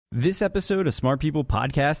This episode of Smart People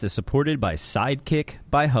Podcast is supported by Sidekick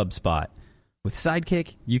by HubSpot. With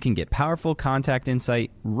Sidekick, you can get powerful contact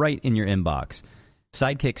insight right in your inbox.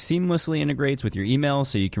 Sidekick seamlessly integrates with your email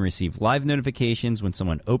so you can receive live notifications when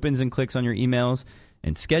someone opens and clicks on your emails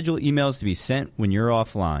and schedule emails to be sent when you're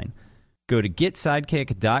offline. Go to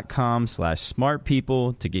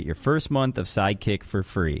getsidekick.com/smartpeople to get your first month of Sidekick for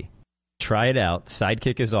free. Try it out.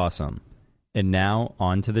 Sidekick is awesome. And now,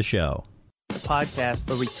 on to the show. Podcast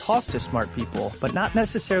where we talk to smart people, but not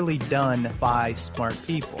necessarily done by smart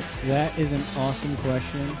people. That is an awesome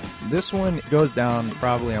question. This one goes down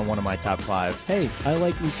probably on one of my top 5. Hey, I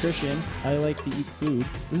like nutrition. I like to eat food.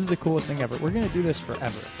 This is the coolest thing ever. We're going to do this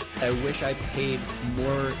forever. I wish I paid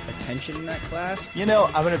more attention in that class. You know,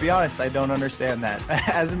 I'm going to be honest, I don't understand that.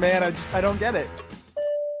 As a man, I don't get it.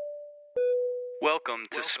 Welcome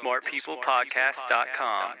to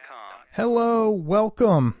smartpeoplepodcast.com. Hello,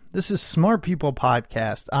 welcome. This is Smart People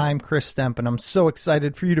Podcast. I'm Chris Stemp, and I'm so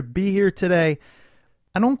excited for you to be here today.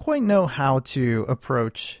 I don't quite know how to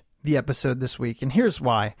approach the episode this week, and here's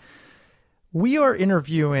why. We are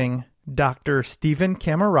interviewing Dr. Stephen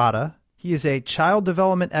Camarata. He is a child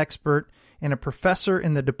development expert and a professor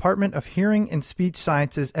in the Department of Hearing and Speech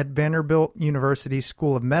Sciences at Vanderbilt University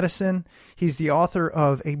School of Medicine. He's the author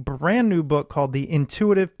of a brand new book called The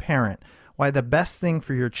Intuitive Parent: Why the Best Thing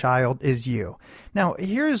for Your Child is You. Now,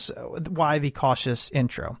 here's why the cautious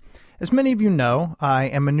intro. As many of you know, I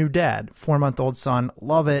am a new dad, 4-month-old son.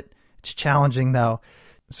 Love it. It's challenging, though.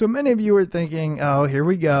 So many of you are thinking, oh, here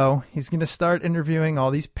we go. He's going to start interviewing all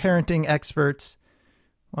these parenting experts.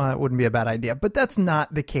 Well, that wouldn't be a bad idea, but that's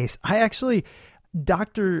not the case.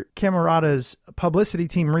 Dr. Camarata's publicity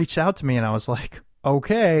team reached out to me, and I was like,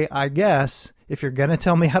 okay, I guess, if you're going to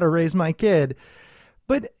tell me how to raise my kid.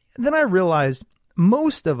 But then I realized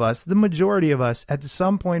most of us, the majority of us, at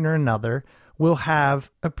some point or another, will have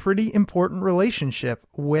a pretty important relationship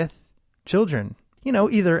with children. You know,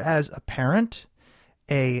 either as a parent,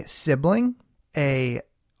 a sibling, a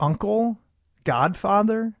uncle,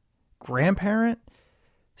 godfather, grandparent.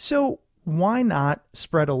 So why not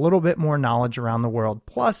spread a little bit more knowledge around the world?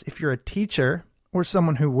 Plus, if you're a teacher or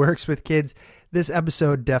someone who works with kids, this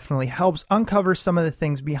episode definitely helps uncover some of the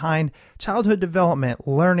things behind childhood development,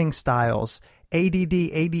 learning styles, ADD,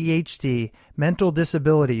 ADHD, mental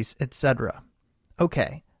disabilities, etc.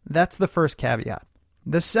 Okay, that's the first caveat.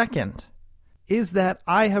 The second is that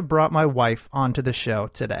I have brought my wife onto the show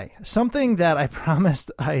today. Something that I promised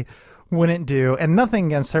I wouldn't do, and nothing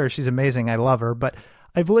against her. She's amazing. I love her. But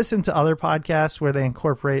I've listened to other podcasts where they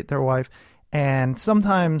incorporate their wife, and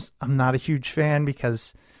sometimes I'm not a huge fan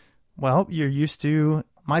because, well, you're used to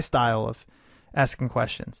my style of asking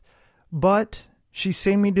questions. But she's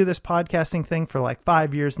seen me do this podcasting thing for like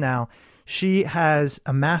 5 years now. She has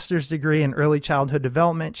a master's degree in early childhood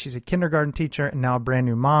development. She's a kindergarten teacher and now a brand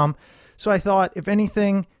new mom. So I thought, if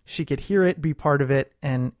anything, she could hear it, be part of it,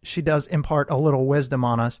 and she does impart a little wisdom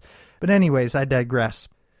on us. But anyways, I digress.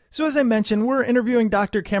 So as I mentioned, we're interviewing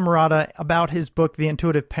Dr. Camarata about his book, The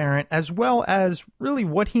Intuitive Parent, as well as really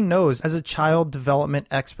what he knows as a child development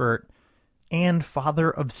expert and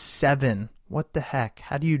father of 7. What the heck?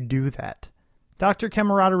 How do you do that? Dr.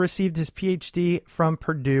 Camarata received his PhD from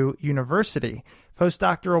Purdue University.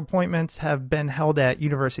 Postdoctoral appointments have been held at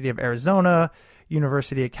University of Arizona,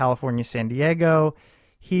 University of California, San Diego.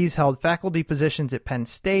 He's held faculty positions at Penn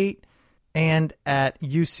State and at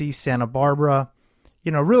UC Santa Barbara.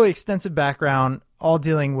 You know, really extensive background, all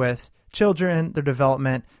dealing with children, their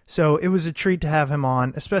development. So it was a treat to have him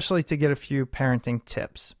on, especially to get a few parenting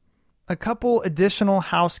tips. A couple additional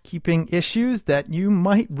housekeeping issues that you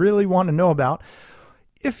might really want to know about.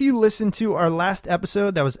 If you listened to our last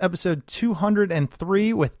episode, that was episode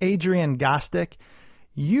 203 with Adrian Gostick,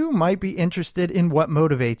 you might be interested in what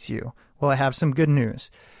motivates you. Well, I have some good news.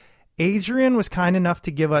 Adrian was kind enough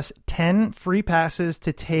to give us 10 free passes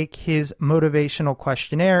to take his motivational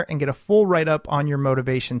questionnaire and get a full write-up on your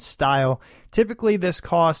motivation style. Typically, this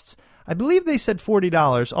costs, I believe they said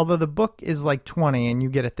 $40, although the book is like $20 and you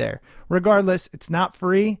get it there. Regardless, it's not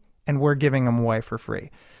free, and we're giving them away for free.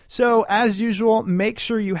 So, as usual, make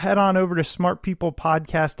sure you head on over to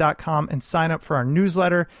smartpeoplepodcast.com and sign up for our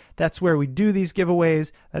newsletter. That's where we do these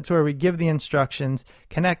giveaways. That's where we give the instructions,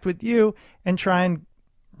 connect with you, and try and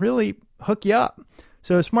really hook you up.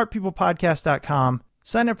 So smartpeoplepodcast.com,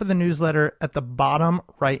 sign up for the newsletter at the bottom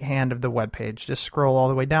right hand of the webpage. Just scroll all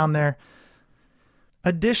the way down there.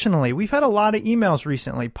 Additionally, we've had a lot of emails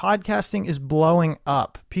recently. Podcasting is blowing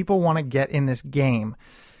up. People want to get in this game.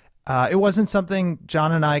 It wasn't something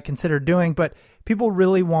John and I considered doing, but people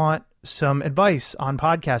really want some advice on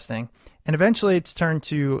podcasting. And eventually it's turned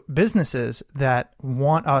to businesses that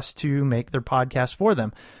want us to make their podcast for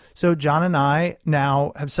them. So John and I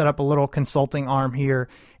now have set up a little consulting arm here,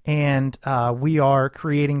 and we are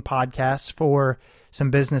creating podcasts for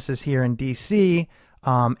some businesses here in DC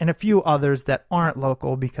and a few others that aren't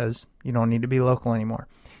local because you don't need to be local anymore.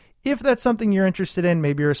 If that's something you're interested in,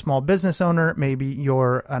 maybe you're a small business owner, maybe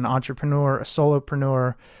you're an entrepreneur, a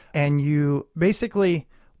solopreneur, and you basically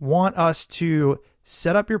want us to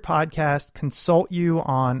set up your podcast, consult you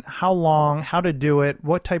on how long, how to do it,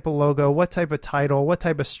 what type of logo, what type of title, what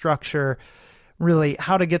type of structure, really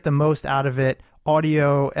how to get the most out of it,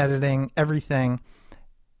 audio, editing, everything.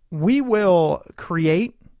 We will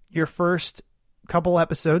create your first couple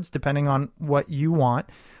episodes depending on what you want.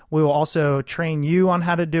 We will also train you on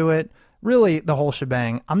how to do it, really the whole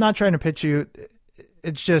shebang. I'm not trying to pitch you.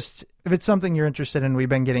 It's just, if it's something you're interested in, we've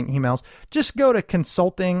been getting emails, just go to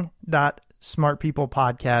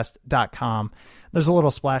consulting.smartpeoplepodcast.com. There's a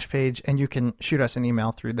little splash page and you can shoot us an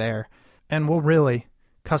email through there. And we'll really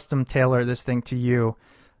custom tailor this thing to you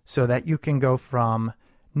so that you can go from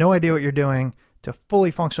no idea what you're doing to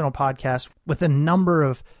fully functional podcast with a number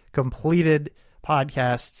of completed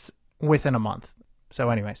podcasts within a month. So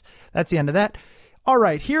anyways, that's the end of that. All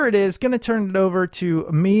right, here it is. Going to turn it over to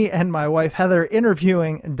me and my wife, Heather,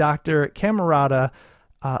 interviewing Dr. Camarata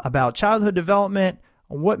about childhood development,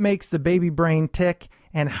 what makes the baby brain tick,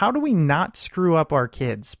 and how do we not screw up our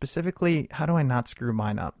kids? Specifically, how do I not screw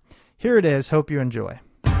mine up? Here it is. Hope you enjoy.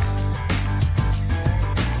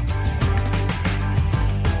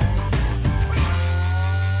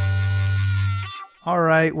 All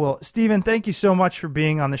right. Well, Stephen, thank you so much for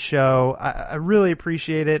being on the show. I really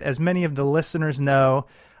appreciate it. As many of the listeners know,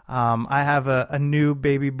 I have a new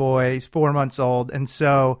baby boy. He's 4 months old. And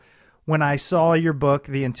so when I saw your book,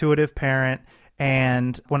 The Intuitive Parent,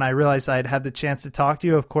 and when I realized I'd had the chance to talk to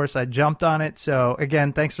you, of course, I jumped on it. So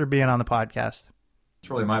again, thanks for being on the podcast.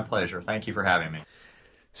 It's really my pleasure. Thank you for having me.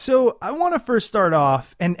 So I want to first start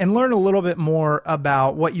off and learn a little bit more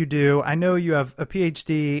about what you do. I know you have a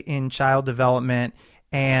PhD in child development,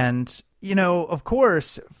 and, you know, of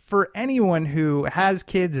course, for anyone who has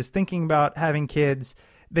kids, is thinking about having kids,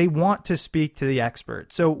 they want to speak to the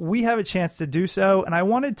expert. So we have a chance to do so, and I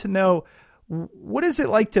wanted to know, what is it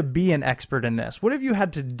like to be an expert in this? What have you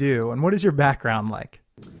had to do, and what is your background like?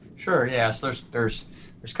 Sure, yeah. So there's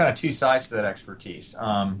kind of two sides to that expertise.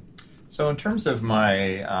 So in terms of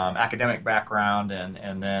my academic background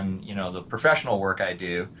and then, you know, the professional work I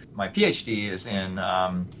do, my PhD is in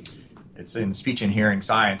it's in speech and hearing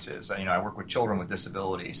sciences. You know, I work with children with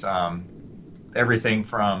disabilities, everything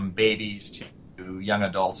from babies to young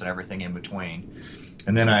adults and everything in between.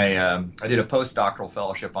 And then I did a postdoctoral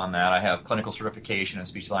fellowship on that. I have clinical certification in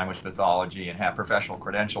speech language pathology and have professional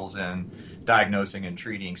credentials in diagnosing and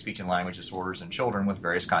treating speech and language disorders in children with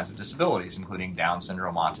various kinds of disabilities, including Down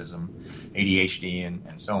syndrome, autism, ADHD,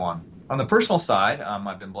 and so on. On the personal side,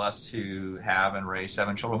 I've been blessed to have and raise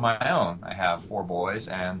 7 children of my own. I have 4 boys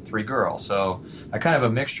and 3 girls. So I kind of a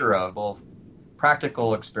mixture of both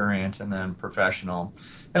practical experience and then professional.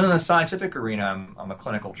 And in the scientific arena, I'm a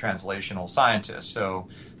clinical translational scientist. So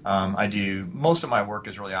I do, most of my work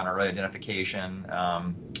is really on early identification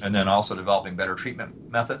and then also developing better treatment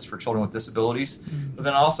methods for children with disabilities. But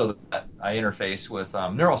then also I interface with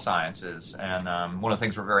neurosciences. And one of the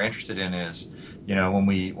things we're very interested in is, you know,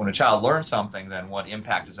 when a child learns something, then what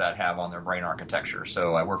impact does that have on their brain architecture?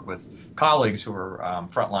 So I work with colleagues who are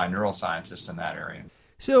frontline neuroscientists in that area.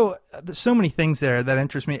 So there's so many things there that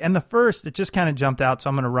interest me. And the first that just kind of jumped out, so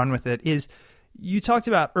I'm going to run with it, is you talked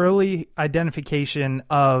about early identification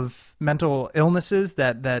of mental illnesses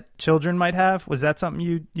that children might have. Was that something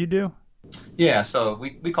you do? Yeah, so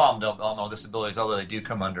we call them developmental disabilities, although they do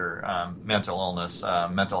come under mental illness,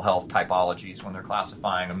 mental health typologies when they're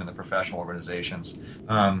classifying them in the professional organizations.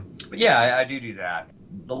 But yeah, I do that.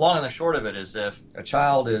 The long and the short of it is if a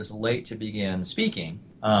child is late to begin speaking,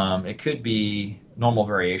 it could be normal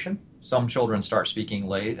variation. Some children start speaking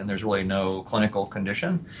late and there's really no clinical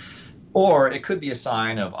condition. Or it could be a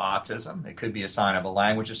sign of autism. It could be a sign of a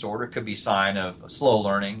language disorder. It could be a sign of slow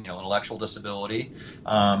learning, you know, intellectual disability.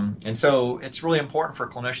 And so it's really important for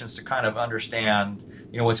clinicians to kind of understand,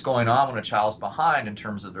 you know, what's going on when a child's behind in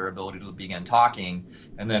terms of their ability to begin talking,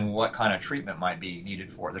 and then what kind of treatment might be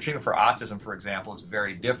needed for it. The treatment for autism, for example, is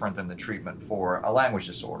very different than the treatment for a language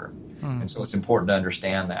disorder. And so it's important to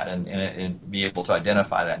understand that and be able to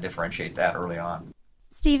identify that, differentiate that early on.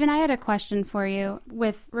 Stephen, I had a question for you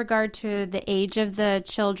with regard to the age of the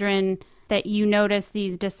children that you notice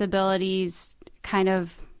these disabilities kind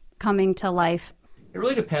of coming to life. It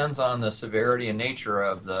really depends on the severity and nature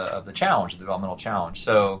of the challenge, the developmental challenge.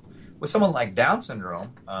 So with someone like Down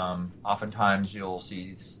syndrome, oftentimes you'll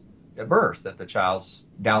see at birth that the child's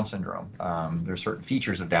Down syndrome. There's certain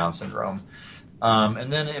features of Down syndrome.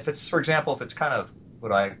 And then if it's, for example, if it's kind of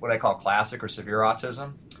what I call classic or severe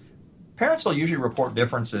autism, parents will usually report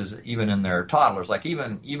differences even in their toddlers, like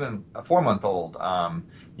even a 4-month-old.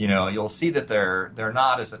 You'll see that they're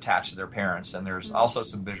not as attached to their parents, and there's also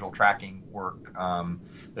some visual tracking work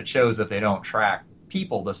that shows that they don't track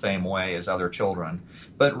people the same way as other children.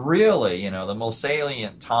 But really, the most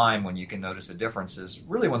salient time when you can notice a difference is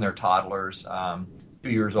really when they're toddlers, 2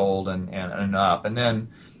 years old and up. And then,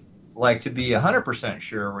 like, to be 100%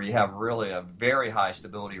 sure where you have really a very high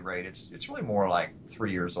stability rate, it's really more like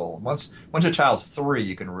 3 years old. Once a child's 3,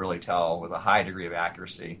 you can really tell with a high degree of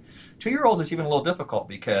accuracy. 2-year-olds is even a little difficult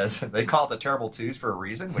because they call it the terrible twos for a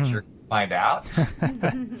reason, which you're going to find out.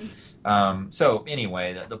 So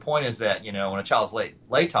anyway, the point is that, when a child's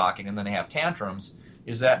late talking and then they have tantrums,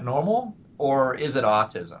 is that normal or is it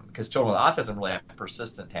autism? Because children with autism really have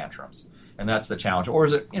persistent tantrums, and that's the challenge. Or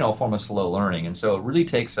is it, a form of slow learning? And so it really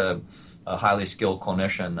takes a highly skilled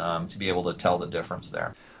clinician to be able to tell the difference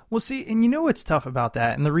there. Well, see, and what's tough about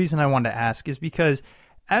that, and the reason I wanted to ask is because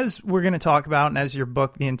as we're going to talk about, and as your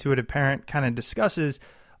book, The Intuitive Parent, kind of discusses,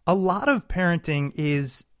 a lot of parenting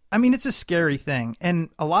is, it's a scary thing. And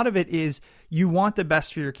a lot of it is you want the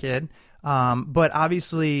best for your kid, but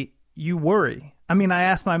obviously you worry. I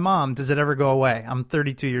asked my mom, does it ever go away? I'm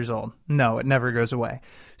 32 years old. No, it never goes away.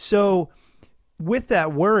 So with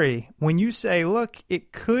that worry, when you say, look,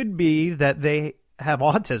 it could be that they have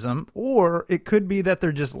autism, or it could be that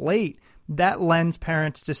they're just late, that lends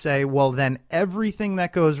parents to say, well, then everything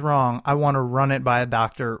that goes wrong, I want to run it by a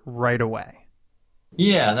doctor right away.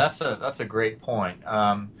 Yeah, that's a great point.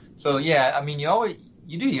 So yeah, you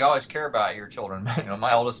always care about your children.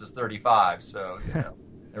 My oldest is 35, so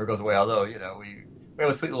never goes away. Although we have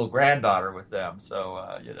a sweet little granddaughter with them,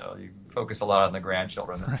 so you focus a lot on the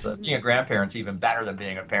grandchildren. It's, being a grandparent's even better than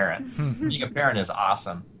being a parent. Being a parent is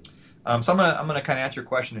awesome. So I'm gonna kind of answer your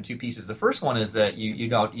question in two pieces. The first one is that you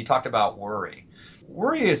talked about worry.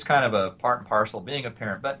 Worry is kind of a part and parcel of being a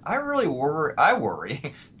parent, but I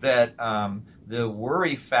worry that the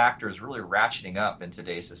worry factor is really ratcheting up in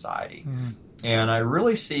today's society. And I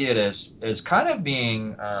really see it as kind of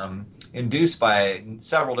being induced by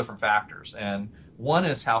several different factors. And one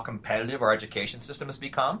is how competitive our education system has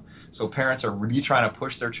become. So parents are really trying to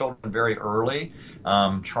push their children very early,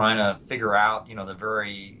 trying to figure out, the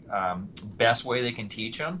very best way they can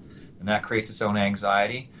teach them. And that creates its own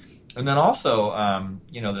anxiety. And then also,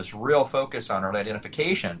 this real focus on early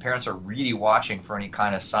identification. Parents are really watching for any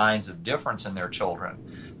kind of signs of difference in their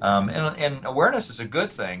children. And awareness is a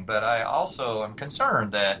good thing, but I also am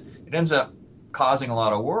concerned that it ends up causing a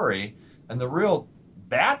lot of worry. And the real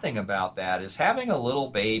bad thing about that is having a little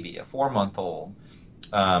baby, a 4-month-old,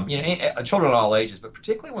 children at all ages, but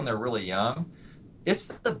particularly when they're really young, it's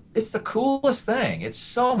the coolest thing. It's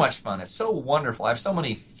so much fun. It's so wonderful. I have so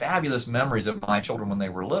many fabulous memories of my children when they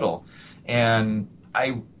were little, and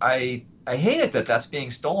I hate it that that's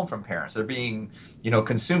being stolen from parents. They're being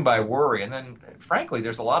consumed by worry, and then frankly,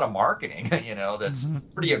 there's a lot of marketing that's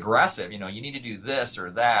pretty aggressive. You need to do this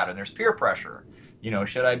or that, and there's peer pressure.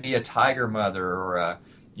 Should I be a tiger mother or a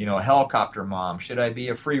helicopter mom? Should I be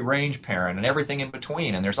a free range parent, and everything in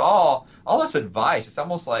between? And there's all this advice. It's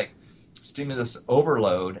almost like stimulus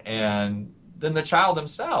overload, and then the child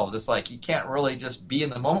themselves, it's like you can't really just be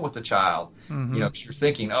in the moment with the child. If you're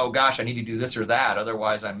thinking, oh gosh, I need to do this or that,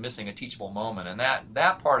 otherwise I'm missing a teachable moment. And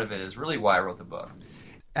that part of it is really why I wrote the book.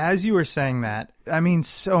 As you were saying that,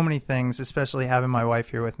 so many things, especially having my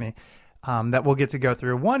wife here with me, that we'll get to go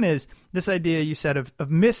through. One is this idea you said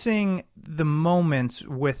of missing the moments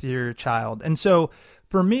with your child. And so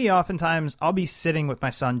for me, oftentimes I'll be sitting with my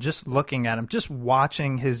son, just looking at him, just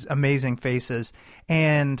watching his amazing faces.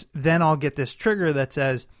 And then I'll get this trigger that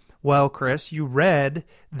says, well, Chris, you read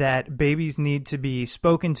that babies need to be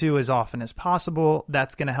spoken to as often as possible.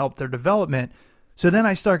 That's going to help their development. So then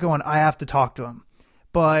I start going, I have to talk to him,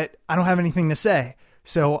 but I don't have anything to say.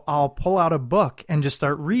 So I'll pull out a book and just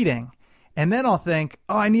start reading. And then I'll think,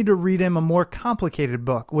 I need to read him a more complicated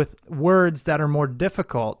book with words that are more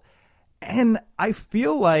difficult. And I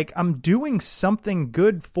feel like I'm doing something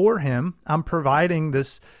good for him. I'm providing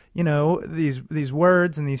this, these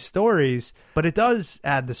words and these stories, but it does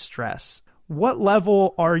add the stress. What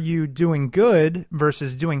level are you doing good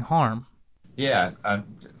versus doing harm? Yeah,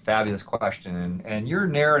 fabulous question. And your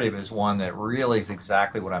narrative is one that really is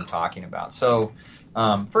exactly what I'm talking about. So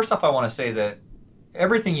first off, I want to say that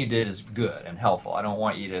everything you did is good and helpful. I don't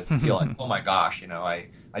want you to feel like, oh my gosh, I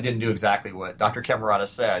didn't do exactly what Dr. Camarata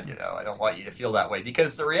said. I don't want you to feel that way,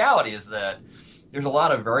 because the reality is that there's a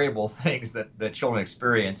lot of variable things that children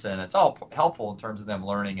experience, and it's all helpful in terms of them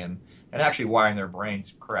learning and actually wiring their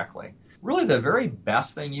brains correctly. Really, the very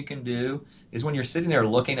best thing you can do is when you're sitting there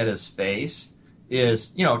looking at his face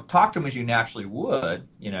is, talk to him as you naturally would.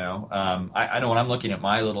 I know when I'm looking at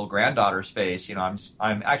my little granddaughter's face, I'm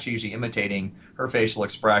actually usually imitating her facial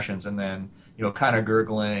expressions and then, kind of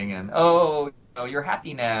gurgling and, you're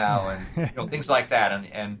happy now, and things like that.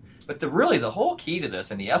 But the whole key to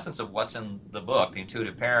this and the essence of what's in the book, The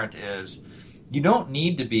Intuitive Parent, is you don't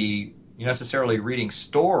need to be necessarily reading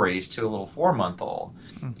stories to a little 4-month-old.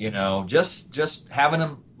 Just having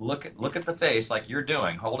them look at the face like you're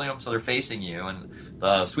doing, holding them so they're facing you, and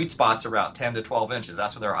the sweet spots are about 10 to 12 inches.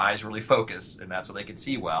 That's when their eyes really focus, and that's when they can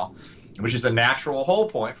see well, which is a natural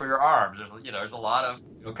hold point for your arms. There's a lot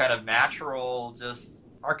of kind of natural just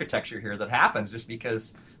architecture here that happens just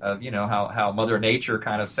because of how Mother Nature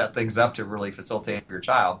kind of set things up to really facilitate your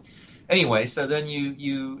child. Anyway, so then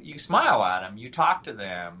you smile at them, you talk to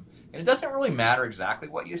them, and it doesn't really matter exactly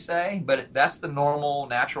what you say, but that's the normal,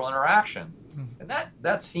 natural interaction. And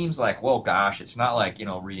that seems like, well, gosh, it's not like,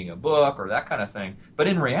 reading a book or that kind of thing. But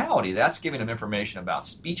in reality, that's giving them information about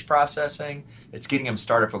speech processing. It's getting them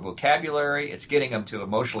started for vocabulary. It's getting them to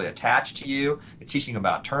emotionally attach to you. It's teaching them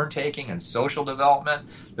about turn taking and social development.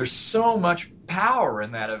 There's so much power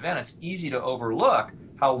in that event. It's easy to overlook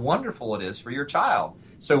how wonderful it is for your child.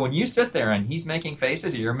 So when you sit there and he's making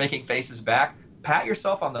faces or you're making faces back, pat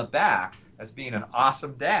yourself on the back as being an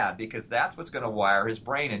awesome dad, because that's what's going to wire his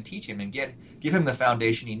brain and teach him and give him the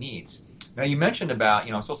foundation he needs. Now, you mentioned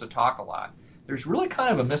about, I'm supposed to talk a lot. There's really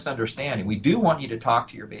kind of a misunderstanding. We do want you to talk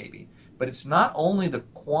to your baby, but it's not only the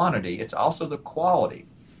quantity, it's also the quality.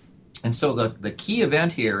 And so the key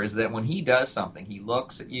event here is that when he does something, he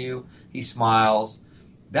looks at you, he smiles,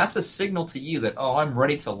 that's a signal to you that, I'm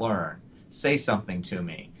ready to learn. Say something to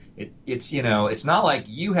me. It's not like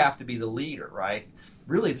you have to be the leader, right?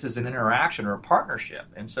 Really, this is an interaction or a partnership.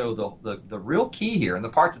 And so the real key here, and the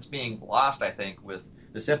part that's being lost, I think, with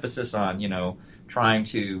this emphasis on, trying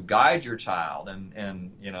to guide your child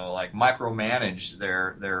and like micromanage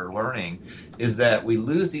their learning, is that we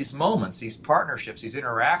lose these moments, these partnerships, these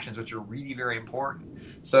interactions, which are really very important.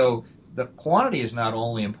 So the quantity is not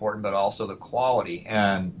only important, but also the quality.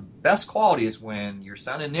 And best quality is when your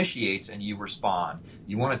son initiates and you respond.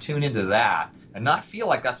 You want to tune into that and not feel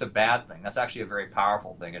like that's a bad thing. That's actually a very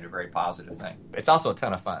powerful thing and a very positive thing. It's also a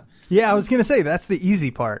ton of fun. Yeah, I was going to say, that's the easy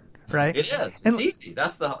part, right? It is. It's easy.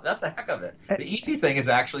 That's the heck of it. The easy thing is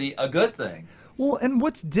actually a good thing. Well, and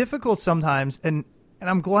what's difficult sometimes, and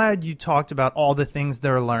I'm glad you talked about all the things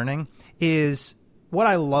they're learning, is what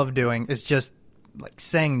I love doing is just like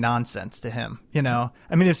saying nonsense to him,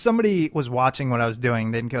 I mean, if somebody was watching what I was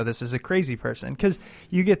doing, they'd go, this is a crazy person, because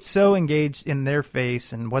you get so engaged in their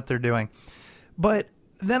face and what they're doing. But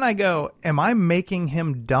then I go, am I making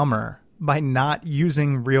him dumber by not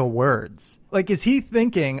using real words? Like, is he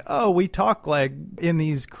thinking, we talk like in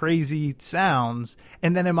these crazy sounds,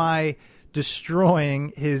 and then am I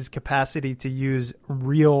destroying his capacity to use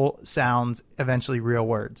real sounds, eventually real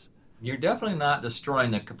words? You're definitely not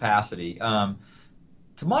destroying the capacity.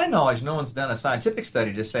 To my knowledge, no one's done a scientific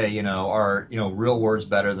study to say, are real words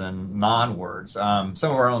better than non-words. Some of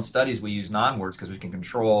our own studies, we use non-words because we can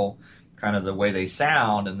control kind of the way they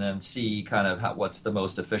sound and then see kind of what's the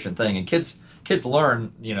most efficient thing. And kids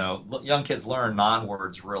learn, young kids learn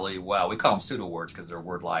non-words really well. We call them pseudo-words because they're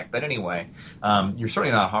word-like. But anyway, you're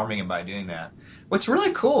certainly not harming him by doing that. What's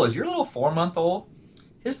really cool is your little 4-month-old,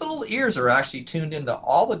 his little ears are actually tuned into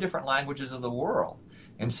all the different languages of the world.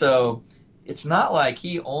 And so it's not like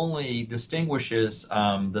he only distinguishes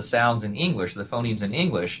the sounds in English, the phonemes in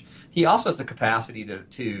English. He also has the capacity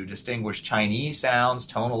to distinguish Chinese sounds,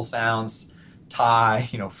 tonal sounds, Thai,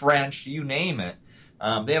 French, you name it.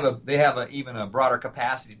 They have even a broader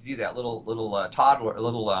capacity to do that. Little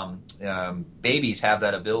babies have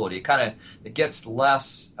that ability. It gets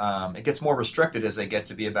less, it gets more restricted as they get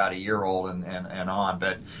to be about a year old and on.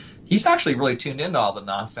 But he's actually really tuned into all the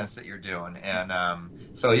nonsense that you're doing. And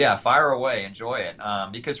so yeah, fire away, enjoy it.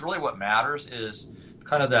 Because really what matters is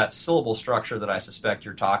kind of that syllable structure that I suspect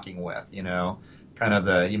you're talking with, kind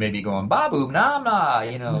of you may be going, babu,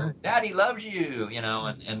 nama, daddy loves you,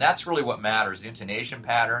 and that's really what matters, the intonation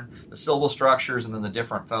pattern, the syllable structures, and then the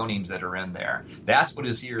different phonemes that are in there. That's what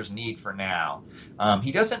his ears need for now.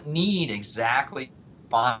 He doesn't need exactly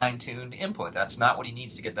fine-tuned input. That's not what he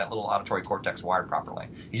needs to get that little auditory cortex wired properly.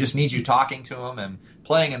 He just needs you talking to him, and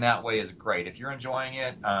playing in that way is great. If you're enjoying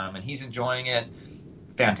it and he's enjoying it,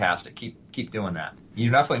 fantastic. Keep doing that.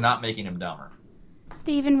 You're definitely not making him dumber.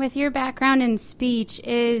 Stephen, with your background in speech,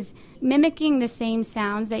 is mimicking the same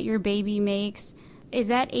sounds that your baby makes, is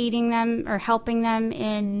that aiding them or helping them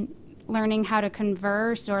in learning how to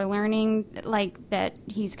converse or learning like that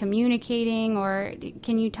he's communicating? Or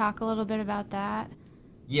can you talk a little bit about that?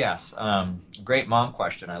 Yes, great mom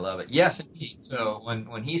question. I love it. Yes, indeed. So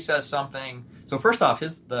when he says something, so first off,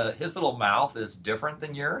 his little mouth is different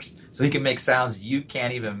than yours, so he can make sounds you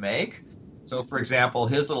can't even make. So, for example,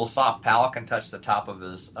 his little soft palate can touch the top of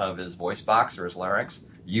his voice box or his larynx.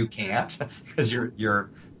 You can't because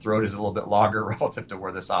your throat is a little bit longer relative to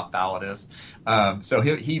where the soft palate is. So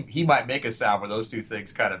he might make a sound where those two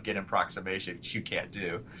things kind of get in proximation, which you can't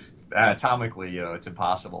do. Anatomically, it's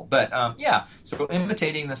impossible. But so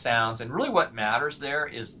imitating the sounds, and really what matters there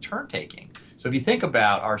is turn taking. So if you think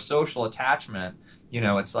about our social attachment,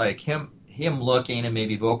 it's like him looking and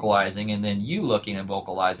maybe vocalizing, and then you looking and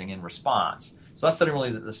vocalizing in response. So that's setting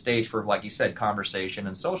really the stage for, like you said, conversation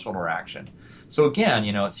and social interaction. So again,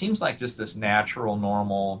 it seems like just this natural,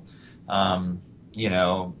 normal,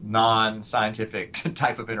 non-scientific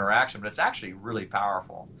type of interaction, but it's actually really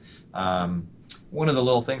powerful. One of the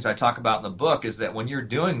little things I talk about in the book is that when you're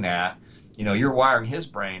doing that, you're wiring his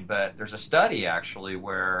brain, but there's a study actually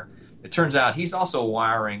where it turns out he's also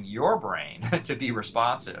wiring your brain to be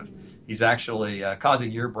responsive. He's actually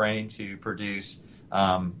causing your brain to produce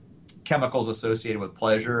chemicals associated with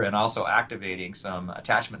pleasure and also activating some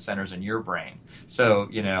attachment centers in your brain. So,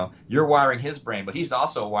 you're wiring his brain, but he's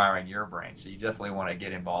also wiring your brain. So you definitely want to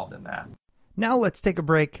get involved in that. Now let's take a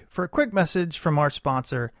break for a quick message from our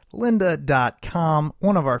sponsor, lynda.com,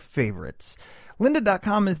 one of our favorites.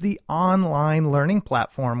 Lynda.com is the online learning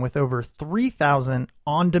platform with over 3,000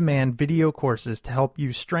 on-demand video courses to help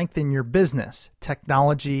you strengthen your business,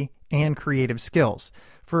 technology, and creative skills.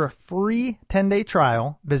 For a free 10-day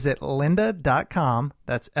trial, visit lynda.com,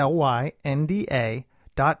 that's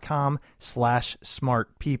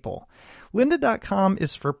lynda.com/smartpeople. Lynda.com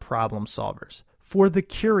is for problem solvers, for the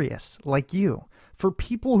curious like you, for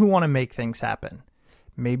people who want to make things happen.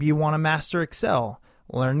 Maybe you want to master Excel,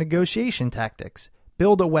 learn negotiation tactics,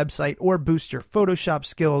 build a website, or boost your Photoshop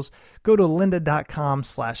skills. Go to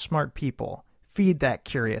lynda.com/smartpeople. Feed that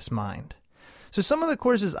curious mind. So some of the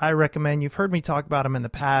courses I recommend, you've heard me talk about them in the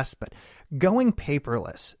past, but going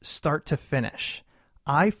paperless, start to finish.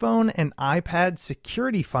 iPhone and iPad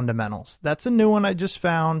security fundamentals. That's a new one I just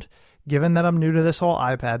found, given that I'm new to this whole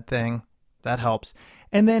iPad thing. That helps.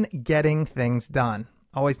 And then getting things done.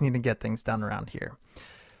 Always need to get things done around here.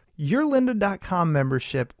 Your lynda.com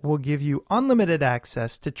membership will give you unlimited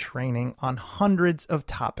access to training on hundreds of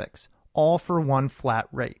topics, all for one flat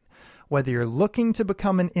rate. Whether you're looking to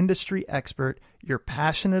become an industry expert, you're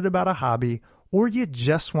passionate about a hobby, or you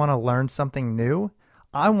just want to learn something new,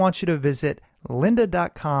 I want you to visit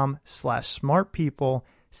lynda.com/smartpeople.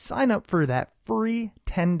 Sign up for that free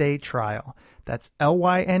 10-day trial. That's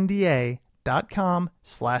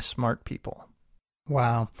lynda.com/smartpeople.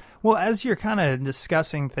 Wow. Well, as you're kind of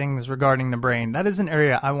discussing things regarding the brain, that is an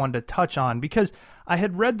area I wanted to touch on because I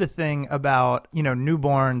had read the thing about,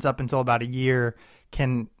 newborns up until about a year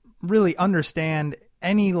can really understand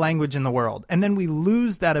any language in the world. And then we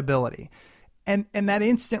lose that ability. And that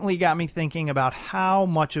instantly got me thinking about how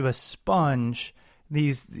much of a sponge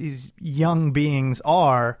these young beings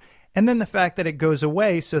are. And then the fact that it goes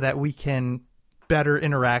away so that we can better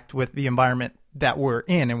interact with the environment that we're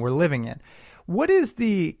in and we're living in. What is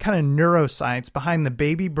the kind of neuroscience behind the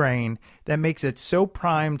baby brain that makes it so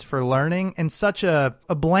primed for learning and such a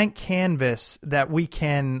blank canvas that we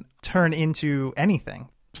can turn into anything?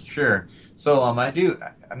 Sure. So I'm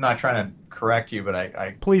not trying to correct you, but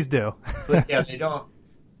I please do. So, yeah,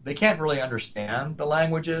 they can't really understand the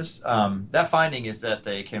languages. That finding is that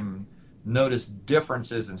they can notice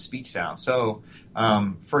differences in speech sounds. So,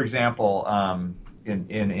 for example,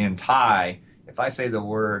 in Thai, if I say the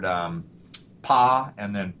word pa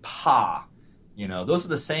and then pa, those are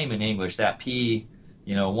the same in English. That P,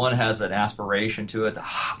 one has an aspiration to it,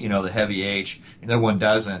 the heavy H, and the other one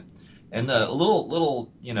doesn't. And the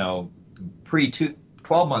little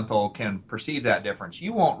pre-12-month-old can perceive that difference.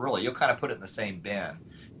 You won't really. You'll kind of put it in the same bin.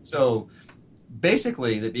 So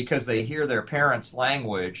basically, because they hear their parents'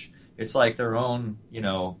 language, it's like their own,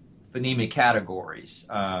 phonemic categories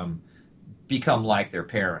become like their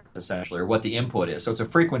parents, essentially, or what the input is. So it's a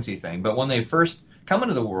frequency thing. But when they first come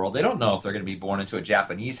into the world, they don't know if they're going to be born into a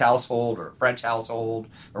Japanese household or a French household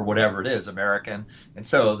or whatever it is, American. And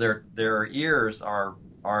so their ears are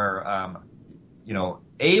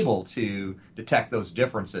able to detect those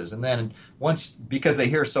differences. And then because they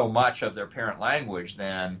hear so much of their parent language,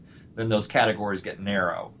 then then those categories get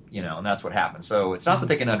narrow, and that's what happens. So it's not that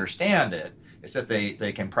they can understand it, it's that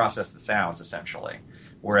they can process the sounds, essentially.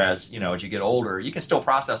 Whereas, as you get older, you can still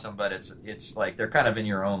process them, but it's like they're kind of in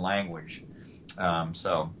your own language.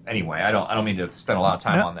 So anyway, I don't mean to spend a lot of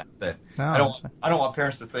time on that, but I don't want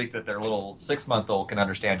parents to think that their little 6-month-old can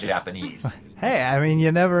understand Japanese. Hey, I mean,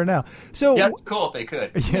 you never know. So yeah, it'd be cool if they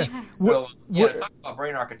could. Yeah. So talk about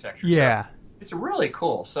brain architecture. Yeah, so it's really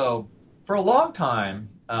cool. So for a long time,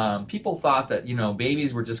 people thought that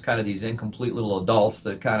babies were just kind of these incomplete little adults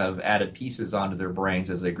that kind of added pieces onto their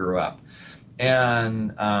brains as they grew up.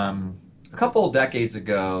 And a couple of decades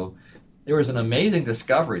ago, there was an amazing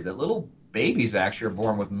discovery that little babies actually are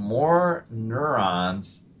born with more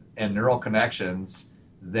neurons and neural connections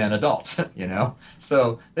than adults,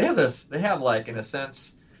 So they have like, in a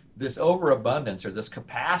sense, this overabundance or this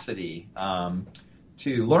capacity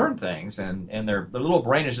to learn things, and their little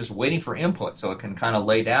brain is just waiting for input so it can kind of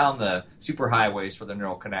lay down the superhighways for the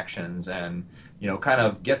neural connections and, kind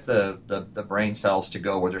of get the brain cells to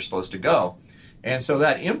go where they're supposed to go. And so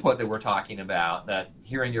that input that we're talking about, that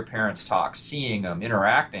hearing your parents talk, seeing them,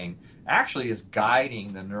 interacting, actually is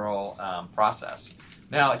guiding the neural process.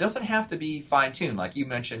 Now, it doesn't have to be fine-tuned. Like you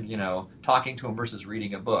mentioned, talking to them versus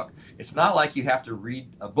reading a book. It's not like you have to read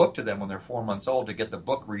a book to them when they're 4 months old to get the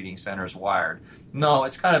book reading centers wired. No,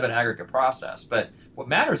 it's kind of an aggregate process. But what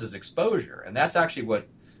matters is exposure, and that's actually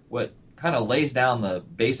what kind of lays down the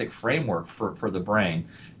basic framework for the brain.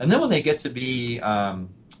 And then when they get to be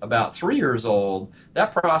about 3 years old,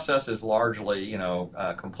 that process is largely,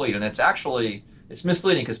 complete. And it's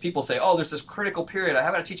misleading because people say, oh, there's this critical period. I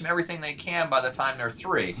have to teach them everything they can by the time they're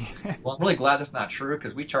 3. Well, I'm really glad that's not true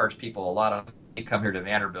because we charge people a lot of money to come here to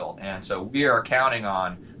Vanderbilt. And so we are counting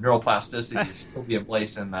on neuroplasticity to still be in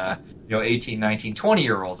place in the 18, 19,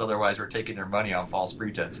 20-year-olds. Otherwise, we're taking their money on false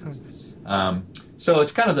pretenses. So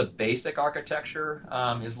it's kind of the basic architecture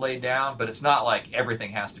is laid down, but it's not like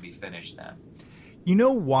everything has to be finished then. You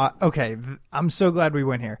know what? Okay, I'm so glad we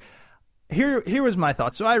went here. Here was my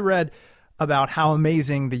thought. So I read about how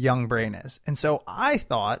amazing the young brain is. And so I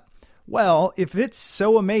thought, well, if it's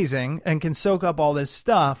so amazing and can soak up all this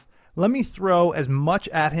stuff, let me throw as much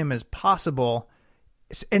at him as possible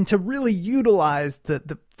and to really utilize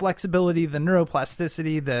the flexibility, the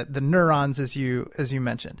neuroplasticity, the neurons, as you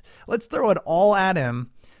mentioned. Let's throw it all at him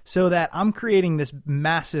so that I'm creating this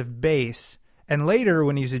massive base. And later,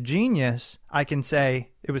 when he's a genius, I can say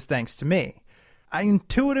it was thanks to me. I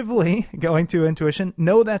intuitively, going to intuition,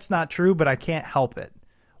 know that's not true, but I can't help it.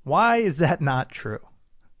 Why is that not true?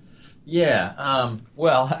 Yeah,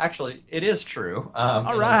 well, actually, it is true.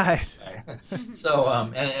 All right. So,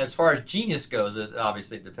 and as far as genius goes, it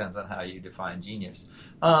obviously depends on how you define genius.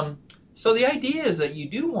 So the idea is that you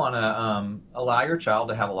do want to allow your child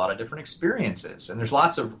to have a lot of different experiences, and there's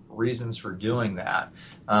lots of reasons for doing that.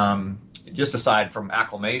 Just aside from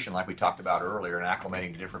acclimation, like we talked about earlier, and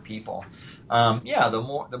acclimating to different people.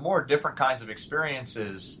 The more different kinds of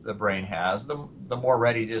experiences the brain has, the more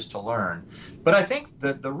ready it is to learn. But I think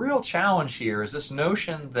that the real challenge here is this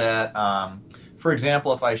notion that, for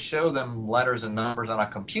example, if I show them letters and numbers on a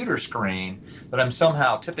computer screen, that I'm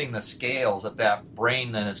somehow tipping the scales that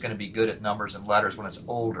brain then is going to be good at numbers and letters when it's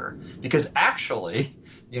older. Because actually,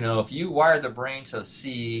 if you wire the brain to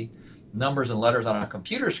see numbers and letters on a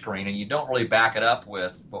computer screen and you don't really back it up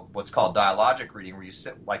with what's called dialogic reading, where you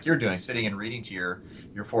sit like you're doing, sitting and reading to your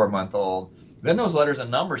 4-month-old, then those letters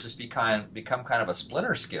and numbers just become kind of a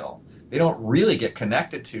splinter skill. They don't really get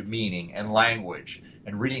connected to meaning and language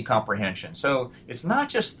and reading comprehension. So it's not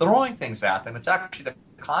just throwing things at them, it's actually the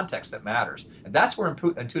context that matters. And that's where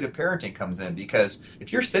intuitive parenting comes in, because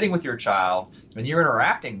if you're sitting with your child and you're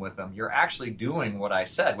interacting with them, you're actually doing what I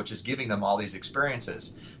said, which is giving them all these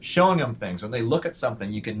experiences, showing them things. When they look at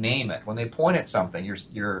something, you can name it. When they point at something,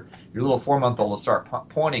 your little 4-month-old will start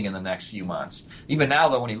pointing in the next few months. Even now,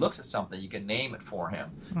 though, when he looks at something, you can name it for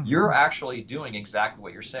him. Mm-hmm. You're actually doing exactly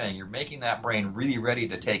what you're saying. You're making that brain really ready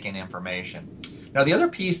to take in information. Now, the other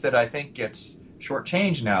piece that I think gets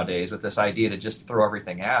shortchanged nowadays with this idea to just throw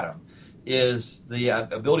everything at them is the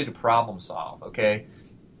ability to problem solve, okay?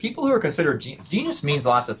 People who are considered genius means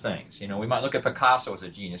lots of things. We might look at Picasso as a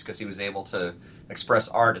genius because he was able to express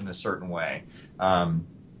art in a certain way.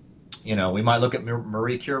 We might look at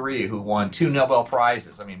Marie Curie, who won 2 Nobel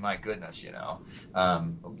Prizes. I mean, my goodness,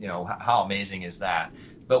 how amazing is that?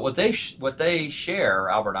 But what they share,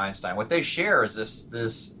 Albert Einstein, what they share is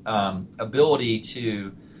this ability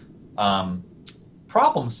to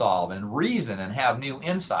problem solve and reason and have new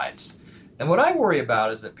insights. And what I worry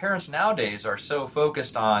about is that parents nowadays are so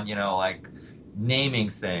focused on, like naming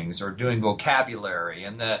things or doing vocabulary,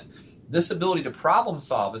 and that this ability to problem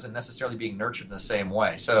solve isn't necessarily being nurtured in the same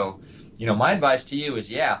way. So, my advice to you is,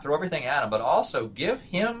 throw everything at him, but also give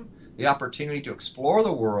him the opportunity to explore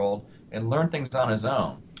the world and learn things on his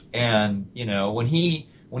own. And, when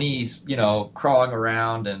he's, crawling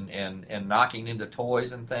around and knocking into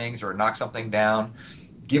toys and things, or knock something down,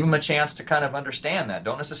 give him a chance to kind of understand that.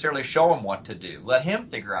 Don't necessarily show him what to do. Let him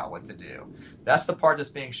figure out what to do. That's the part that's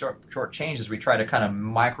being shortchanged, as we try to kind of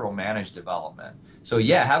micromanage development. So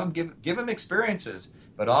have him give him experiences,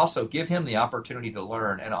 but also give him the opportunity to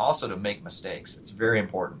learn and also to make mistakes. It's very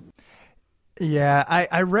important. Yeah,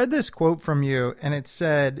 I read this quote from you, and it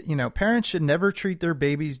said, parents should never treat their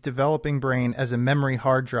baby's developing brain as a memory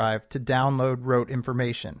hard drive to download rote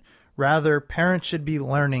information. Rather, parents should be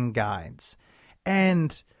learning guides.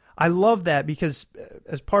 And I love that, because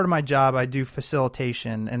as part of my job, I do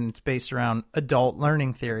facilitation, and it's based around adult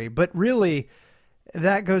learning theory. But really,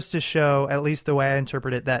 that goes to show, at least the way I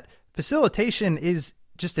interpret it, that facilitation is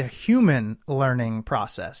just a human learning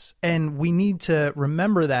process. And we need to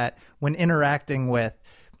remember that when interacting with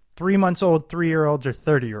 3-month-old, 3-year-olds, or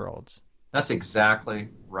 30-year-olds. That's exactly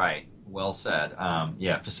right. Well said.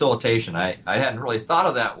 Facilitation. I hadn't really thought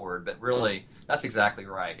of that word, but really, that's exactly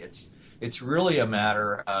right. It's really a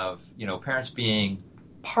matter of, parents being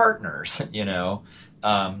partners,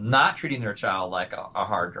 not treating their child like a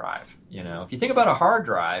hard drive. If you think about a hard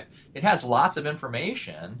drive, it has lots of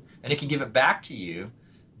information and it can give it back to you,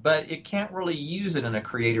 but it can't really use it in a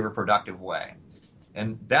creative or productive way.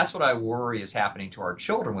 And that's what I worry is happening to our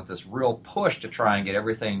children with this real push to try and get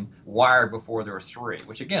everything wired before they're 3,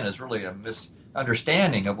 which again is really a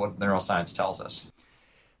misunderstanding of what neuroscience tells us.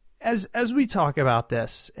 As we talk about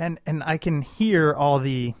this, and I can hear all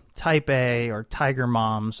the type A or tiger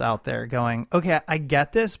moms out there going, okay, I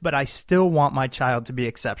get this, but I still want my child to be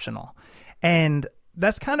exceptional. And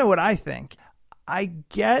that's kind of what I think. I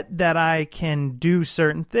get that I can do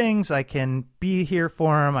certain things. I can be here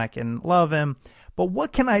for him. I can love him. But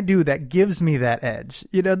what can I do that gives me that edge?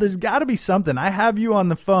 There's got to be something. I have you on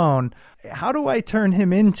the phone. How do I turn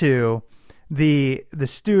him into the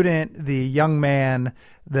student, the young man,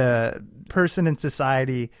 the person in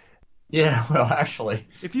society? Yeah, well, actually,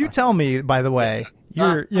 if you tell me, by the way,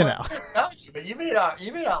 I'm gonna tell you, but you may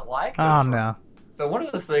not like this. Oh no. So one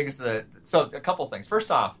of the things a couple things.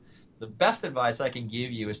 First off, the best advice I can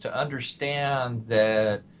give you is to understand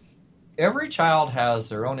that every child has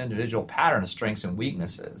their own individual pattern of strengths and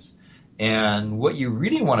weaknesses. And what you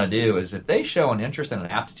really want to do is, if they show an interest and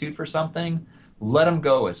an aptitude for something, let them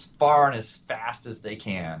go as far and as fast as they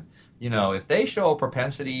can. If they show a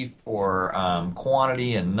propensity for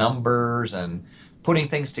quantity and numbers and putting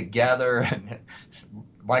things together, and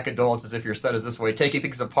my condolences if your son is this way, taking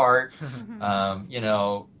things apart,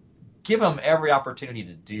 give them every opportunity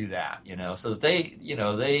to do that, so that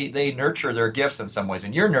they nurture their gifts in some ways,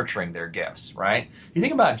 and you're nurturing their gifts, right? If you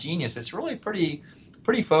think about genius, it's really pretty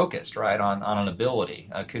focused, right, on an ability.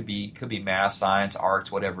 Could be math, science,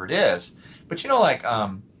 arts, whatever it is. But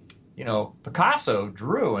Picasso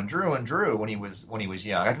drew and drew and drew when he was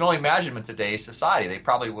young. I can only imagine him in today's society. They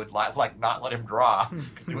probably would like not let him draw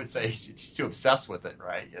because they would say he's too obsessed with it,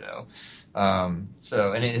 right? And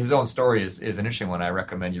his own story is an interesting one. I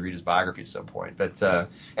recommend you read his biography at some point. But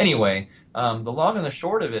anyway, the long and the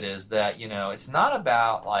short of it is that it's not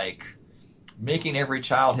about making every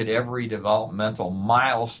child hit every developmental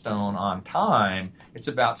milestone on time. It's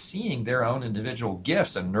about seeing their own individual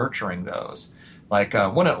gifts and nurturing those.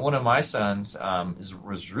 One of my sons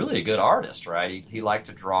was really a good artist, right? He liked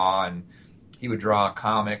to draw, and he would draw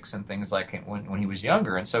comics and things like when he was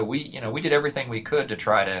younger. And so we did everything we could to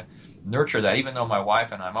try to nurture that. Even though my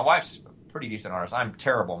wife's a pretty decent artist, I'm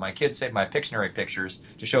terrible. My kids save my Pictionary pictures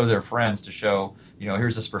to show their friends, to show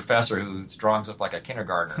here's this professor whose drawings look like a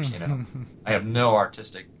kindergartner's. I have no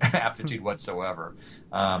artistic aptitude whatsoever.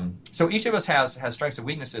 So each of us has strengths and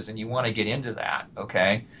weaknesses, and you want to get into that,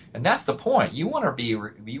 okay? And that's the point. You want to be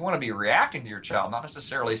reacting to your child, not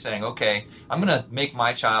necessarily saying, okay, I'm going to make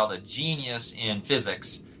my child a genius in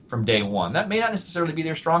physics from day one. That may not necessarily be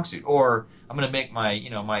their strong suit. Or I'm going to make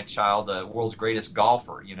my child the world's greatest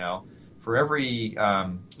golfer. For every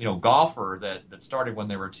golfer that started when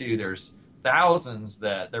they were 2, there's thousands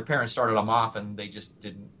that their parents started them off and they just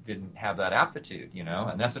didn't have that aptitude,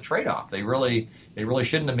 and that's a trade-off. They really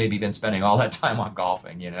shouldn't have maybe been spending all that time on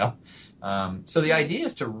golfing, So the idea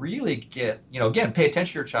is to really get, again, pay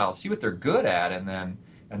attention to your child, see what they're good at, and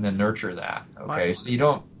then nurture that. Okay, so you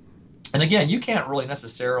don't, and again, you can't really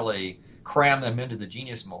necessarily cram them into the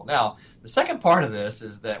genius mold. Now, the second part of this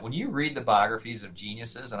is that when you read the biographies of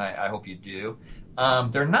geniuses, and I hope you do,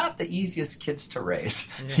 they're not the easiest kids to raise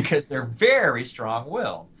because they're very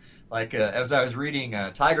strong-willed. as I was reading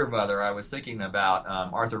Tiger Mother, I was thinking about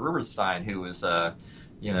Arthur Rubinstein, who was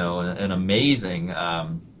an amazing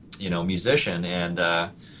musician,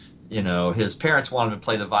 and his parents wanted him to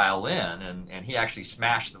play the violin, and he actually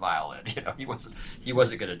smashed the violin. He wasn't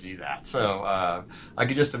going to do that. So I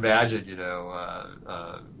could just imagine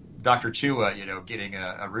Dr. Chua getting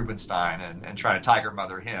a Rubinstein and trying to Tiger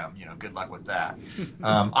Mother him. Good luck with that.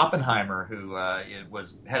 Oppenheimer, who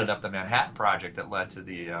was headed up the Manhattan Project that led to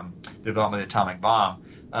the development of the atomic bomb,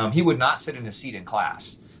 he would not sit in his seat in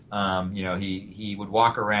class. He would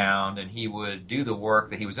walk around and he would do the work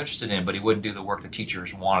that he was interested in, but he wouldn't do the work the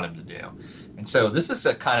teachers wanted him to do. And so this is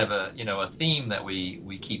a kind of a theme that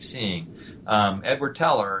we keep seeing. Edward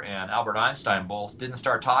Teller and Albert Einstein both didn't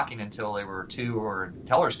start talking until they were 2, or in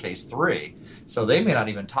Teller's case 3. So they may not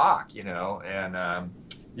even talk, and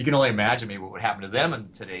you can only imagine maybe what would happen to them in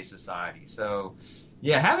today's society. So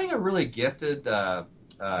yeah, having a really gifted,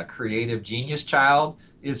 creative genius child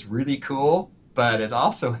is really cool. But it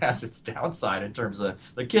also has its downside in terms of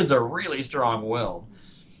the kids are really strong-willed.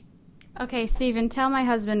 Okay, Stephen, tell my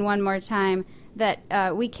husband one more time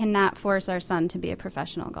that we cannot force our son to be a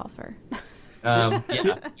professional golfer.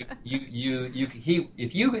 If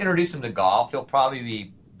you introduce him to golf, he'll probably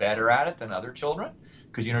be better at it than other children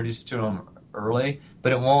because you introduce it to him early.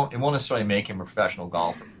 But it won't necessarily make him a professional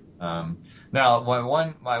golfer. Now,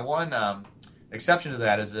 my one exception to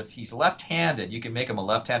that is if he's left-handed, you can make him a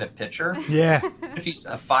left-handed pitcher. Yeah. If he's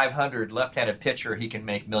a 500 left-handed pitcher, he can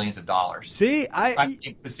make millions of dollars. See, I'm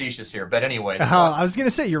being facetious here, but anyway. I was going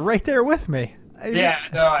to say, you're right there with me. Yeah,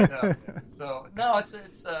 no, I know. So no,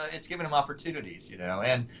 it's giving him opportunities,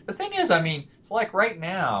 And the thing is, it's like right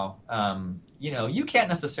now, you can't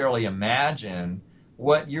necessarily imagine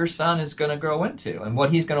what your son is going to grow into and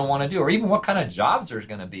what he's going to want to do, or even what kind of jobs there's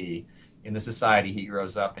going to be in the society he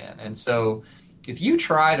grows up in. And so if you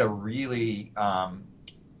try to really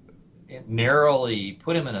narrowly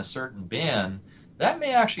put him in a certain bin, that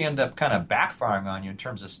may actually end up kind of backfiring on you in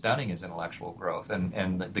terms of stunning his intellectual growth.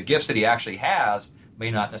 And the gifts that he actually has may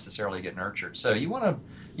not necessarily get nurtured. So you want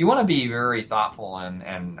to be very thoughtful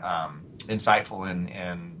and insightful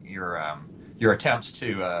in your attempts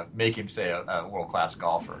to make him, say, a world-class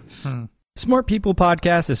golfer. Smart People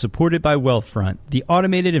Podcast is supported by Wealthfront, the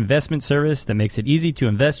automated investment service that makes it easy to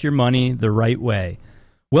invest your money the right way.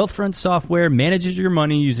 Wealthfront software manages your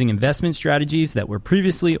money using investment strategies that were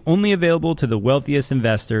previously only available to the wealthiest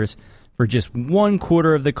investors for just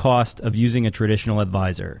 1/4 of the cost of using a traditional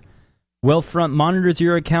advisor. Wealthfront monitors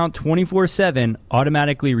your account 24/7,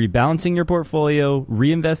 automatically rebalancing your portfolio,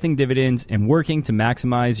 reinvesting dividends, and working to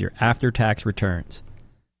maximize your after-tax returns.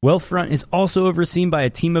 Wealthfront is also overseen by a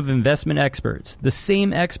team of investment experts, the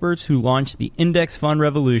same experts who launched the index fund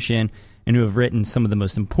revolution and who have written some of the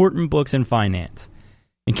most important books in finance.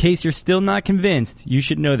 In case you're still not convinced, you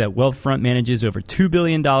should know that Wealthfront manages over $2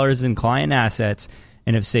 billion in client assets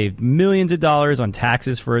and have saved millions of dollars on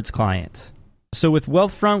taxes for its clients. So with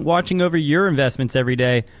Wealthfront watching over your investments every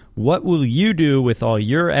day, what will you do with all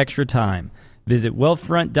your extra time? Visit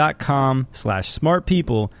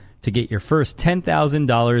wealthfront.com/smartpeople to get your first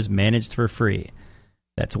 $10,000 managed for free.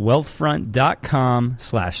 That's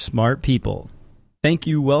wealthfront.com/smartpeople. Thank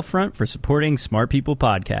you, Wealthfront, for supporting Smart People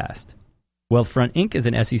Podcast. Wealthfront Inc. is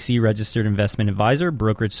an SEC-registered investment advisor.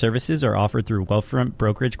 Brokerage services are offered through Wealthfront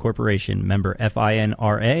Brokerage Corporation, member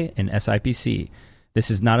FINRA and SIPC.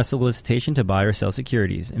 This is not a solicitation to buy or sell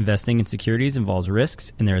securities. Investing in securities involves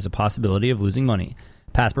risks, and there is a possibility of losing money.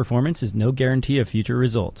 Past performance is no guarantee of future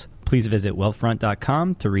results. Please visit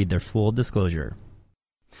wealthfront.com to read their full disclosure.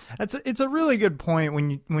 It's a really good point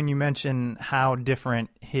when you mention how different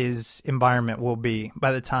his environment will be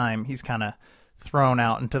by the time he's kind of thrown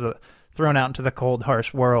out into the cold,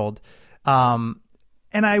 harsh world. And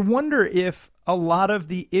I wonder if a lot of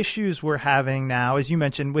the issues we're having now, as you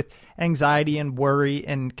mentioned, with anxiety and worry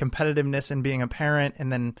and competitiveness and being a parent,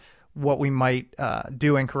 and then what we might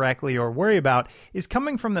do incorrectly or worry about, is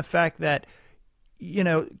coming from the fact that,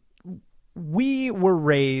 we were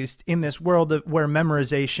raised in this world where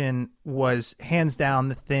memorization was hands down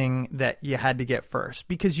the thing that you had to get first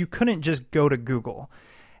because you couldn't just go to Google.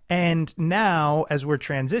 And now, as we're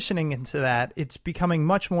transitioning into that, it's becoming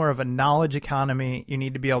much more of a knowledge economy. You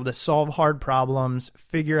need to be able to solve hard problems,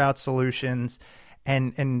 figure out solutions,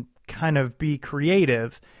 and kind of be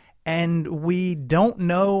creative. And we don't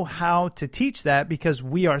know how to teach that because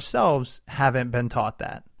we ourselves haven't been taught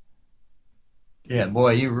that. Yeah,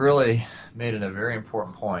 boy, you really made it a very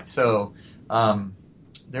important point. So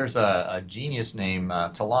there's a genius named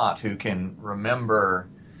Talat who can remember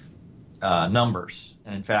numbers.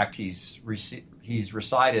 And in fact, he's he's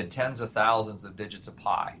recited tens of thousands of digits of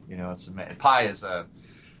pi. Pi is a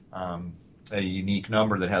unique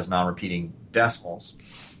number that has non-repeating decimals,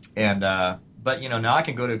 and but now I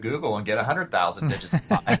can go to Google and get 100,000 digits of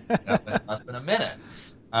pi in less than a minute.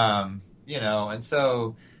 And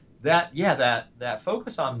so that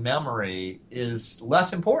focus on memory is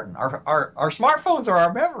less important. Our smartphones are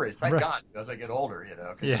our memories, thank God, as I get older. It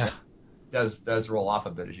does roll off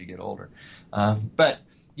a bit as you get older, but.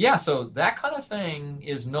 Yeah, so that kind of thing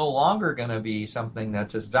is no longer going to be something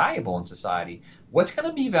that's as valuable in society. What's going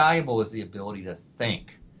to be valuable is the ability to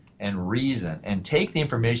think and reason and take the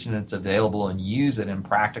information that's available and use it in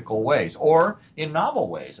practical ways or in novel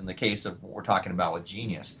ways in the case of what we're talking about with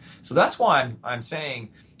genius. So that's why I'm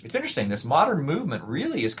saying it's interesting. This modern movement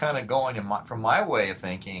really is kind of going, from my way of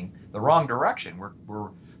thinking, the wrong direction.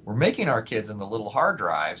 We're making our kids into little hard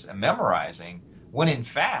drives and memorizing, when in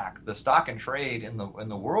fact the stock and trade in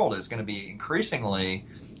the world is going to be increasingly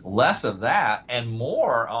less of that and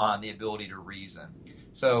more on the ability to reason.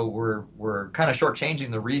 So we're kind of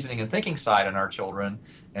shortchanging the reasoning and thinking side in our children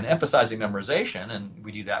and emphasizing memorization, and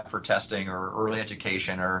we do that for testing or early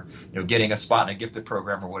education or getting a spot in a gifted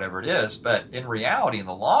program or whatever it is. But in reality, in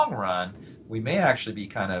the long run, we may actually be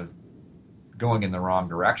kind of going in the wrong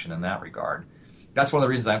direction in that regard. That's one of the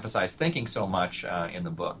reasons I emphasize thinking so much in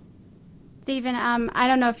the book. Stephen, I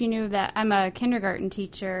don't know if you knew that I'm a kindergarten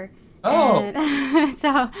teacher. Oh. And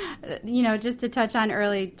so, just to touch on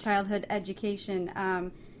early childhood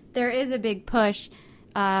education, there is a big push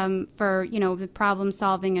for, the problem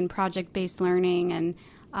solving and project-based learning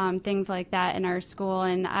and things like that in our school.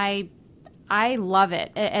 And I love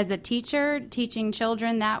it. As a teacher, teaching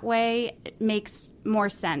children that way, it makes more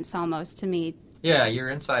sense almost to me. Yeah, your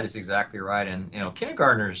insight is exactly right. And,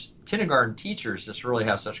 kindergarten teachers just really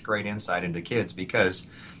have such great insight into kids because,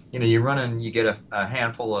 you get a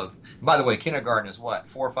handful of, by the way, kindergarten is what,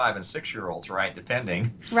 4, 5, and 6-year-olds, right?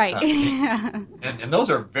 Depending. Right. And those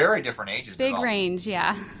are very different ages. Big range,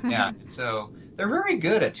 yeah. Yeah. And so they're very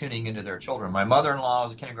good at tuning into their children. My mother-in-law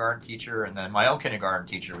was a kindergarten teacher, and then my own kindergarten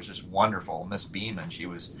teacher was just wonderful, Miss Beeman. She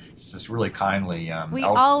was just this really kindly. We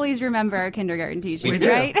always remember our kindergarten teachers,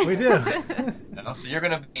 right? We do. So you're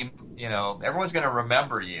going to be, everyone's going to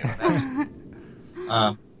remember you.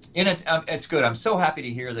 And it's good. I'm so happy to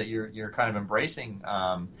hear that you're kind of embracing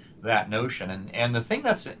that notion. And the thing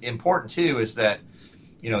that's important too is that,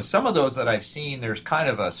 some of those that I've seen, there's kind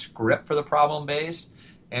of a script for the problem base.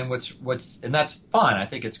 And and that's fine. I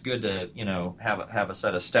think it's good to have a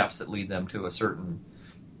set of steps that lead them to a certain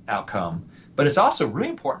outcome. But it's also really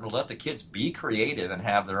important to let the kids be creative and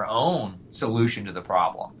have their own solution to the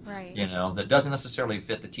problem. Right. That doesn't necessarily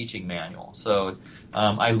fit the teaching manual. So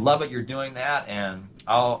I love it you're doing that, and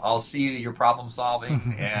I'll see your problem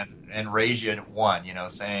solving and raise you at one.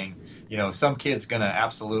 Saying some kid's going to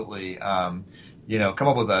absolutely come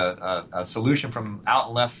up with a solution from out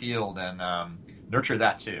in left field and nurture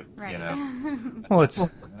that too. Right. Well, it's.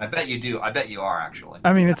 I bet you do. I bet you are actually.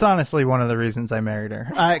 I mean, it's honestly one of the reasons I married her.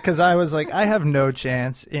 Because I was like, I have no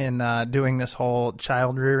chance in doing this whole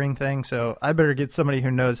child rearing thing, so I better get somebody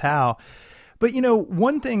who knows how. But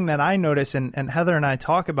one thing that I notice, and Heather and I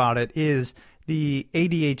talk about it, is the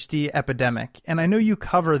ADHD epidemic, and I know you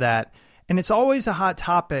cover that. And it's always a hot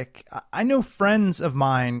topic. I know friends of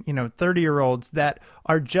mine, 30-year-olds that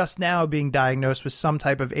are just now being diagnosed with some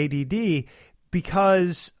type of ADD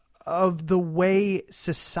because of the way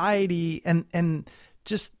society and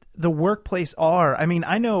just the workplace are. I mean,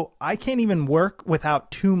 I know I can't even work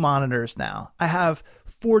without 2 monitors now. I have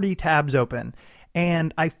 40 tabs open,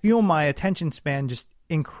 and I feel my attention span just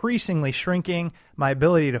increasingly shrinking, my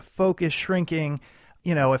ability to focus shrinking.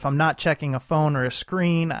 If I'm not checking a phone or a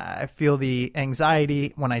screen, I feel the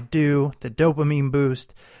anxiety when I do, the dopamine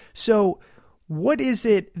boost. So what is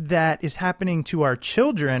it that is happening to our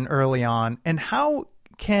children early on, and how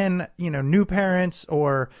can, new parents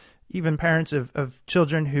or even parents of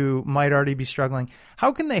children who might already be struggling,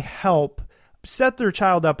 how can they help set their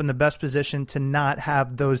child up in the best position to not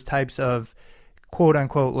have those types of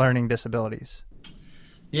quote-unquote learning disabilities?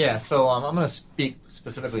 Yeah, so I'm going to speak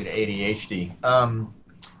specifically to ADHD,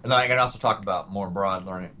 and I can also talk about more broader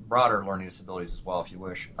learning disabilities as well, if you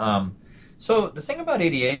wish. So the thing about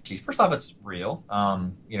ADHD, first off, it's real.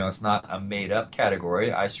 It's not a made-up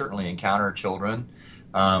category. I certainly encounter children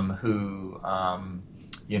who,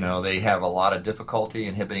 they have a lot of difficulty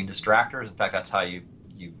inhibiting distractors. In fact, that's how you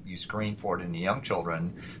screen for it in the young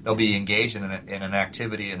children. They'll be engaged in an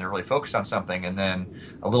activity and they're really focused on something, and then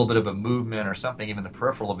a little bit of a movement or something, even the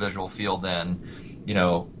peripheral visual field, then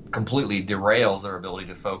completely derails their ability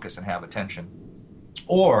to focus and have attention.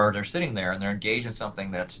 Or they're sitting there and they're engaged in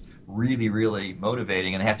something that's really, really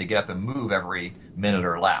motivating, and they have to get up and move every minute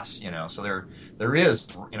or less, so there is,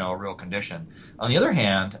 a real condition. On the other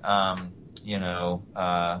hand,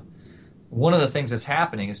 one of the things that's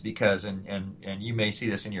happening is because, and you may see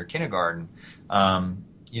this in your kindergarten,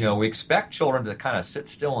 we expect children to kind of sit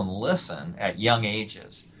still and listen at young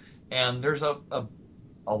ages. And there's a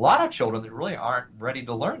lot of children that really aren't ready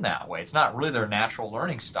to learn that way. It's not really their natural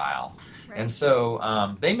learning style. Right. And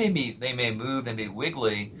so they may move, they may be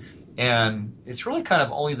wiggly, and it's really kind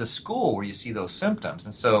of only the school where you see those symptoms.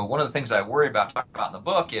 And so one of the things I worry about, talking about in the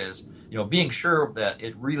book, is being sure that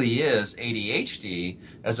it really is ADHD,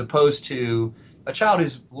 as opposed to a child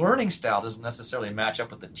whose learning style doesn't necessarily match up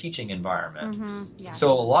with the teaching environment. Mm-hmm. Yeah.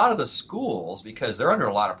 So a lot of the schools, because they're under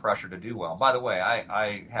a lot of pressure to do well. And by the way,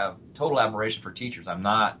 I have total admiration for teachers. I'm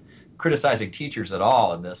not criticizing teachers at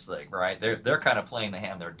all in this thing, right? They're kind of playing the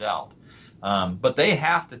hand they're dealt. But they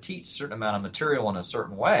have to teach a certain amount of material in a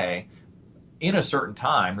certain way, in a certain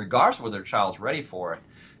time, regardless of whether their child's ready for it.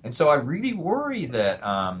 And so I really worry that,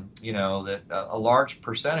 that a large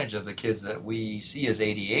percentage of the kids that we see as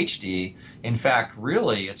ADHD, in fact,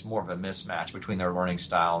 really, it's more of a mismatch between their learning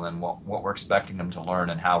style and what we're expecting them to learn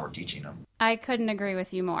and how we're teaching them. I couldn't agree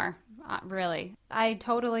with you more, really. I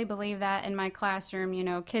totally believe that in my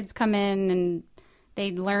classroom. Kids come in and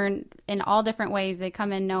they learn in all different ways. They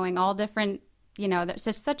come in knowing all different, there's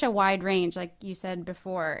just such a wide range, like you said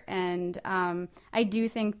before. And I do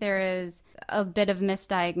think there is a bit of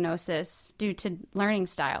misdiagnosis due to learning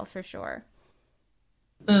style, for sure.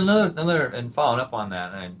 And following up on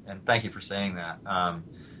that, and thank you for saying that.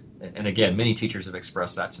 And again, many teachers have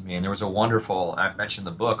expressed that to me. And there was I mentioned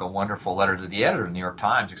in the book, a wonderful letter to the editor of the New York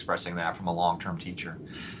Times expressing that from a long-term teacher.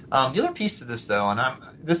 The other piece to this, though, I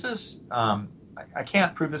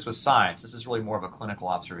can't prove this with science. This is really more of a clinical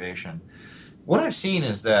observation. What I've seen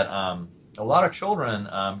is that a lot of children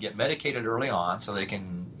get medicated early on so they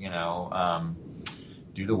can,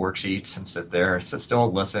 do the worksheets and sit still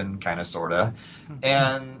and listen, kind of, sort of.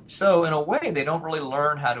 And so in a way, they don't really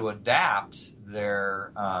learn how to adapt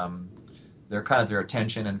their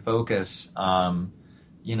attention and focus,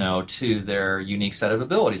 to their unique set of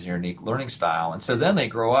abilities and unique learning style. And so then they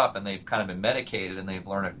grow up and they've kind of been medicated and they've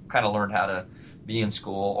learned how to be in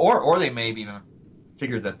school, or they may even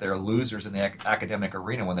figure that they're losers in the academic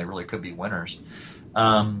arena when they really could be winners.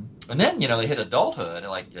 And then, they hit adulthood,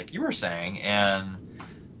 like you were saying, and,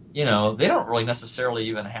 they don't really necessarily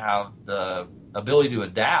even have the ability to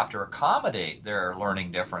adapt or accommodate their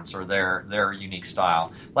learning difference or their unique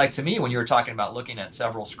style. Like, to me, when you were talking about looking at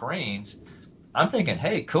several screens, I'm thinking,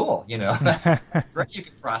 hey, cool, that's great. You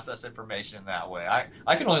can process information that way.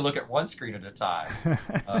 I can only look at one screen at a time.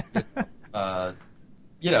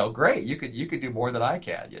 Great. You could do more than I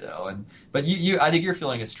can, but I think you're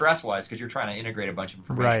feeling it stress-wise because you're trying to integrate a bunch of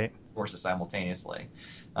information sources simultaneously,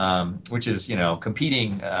 which is,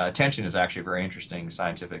 competing attention is actually a very interesting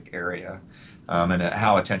scientific area, and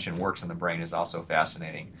how attention works in the brain is also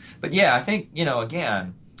fascinating. But yeah, I think,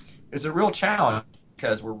 again, it's a real challenge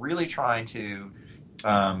because we're really trying to,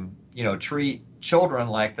 treat children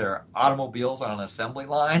like they're automobiles on an assembly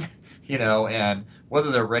line. And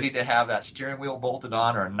whether they're ready to have that steering wheel bolted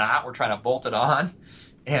on or not, we're trying to bolt it on.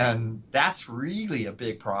 And that's really a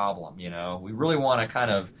big problem, We really want to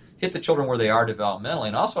kind of hit the children where they are developmentally,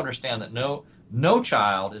 and also understand that no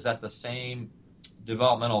child is at the same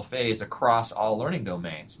developmental phase across all learning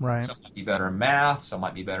domains. Right. Some might be better in math, some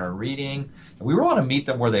might be better in reading. And we really want to meet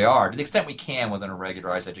them where they are to the extent we can within a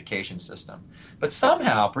regularized education system. But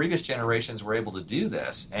somehow previous generations were able to do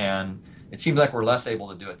this, and it seems like we're less able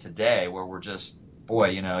to do it today, where we're just,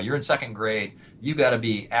 you're in second grade, you got to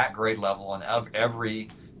be at grade level in every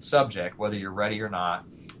subject, whether you're ready or not.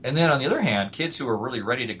 And then on the other hand, kids who are really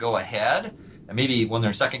ready to go ahead, and maybe when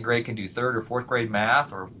they're second grade can do third or fourth grade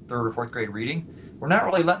math or third or fourth grade reading, we're not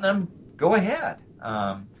really letting them go ahead.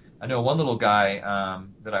 I know one little guy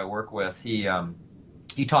that I work with, he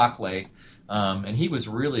talked late, and he was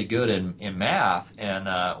really good in math.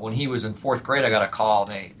 And when he was in fourth grade, I got a call.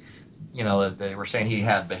 They were saying he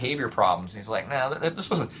had behavior problems. He's like, no, this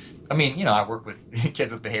wasn't. I work with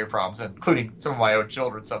kids with behavior problems, including some of my own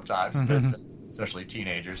children sometimes, but especially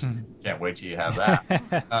teenagers. Can't wait till you have that.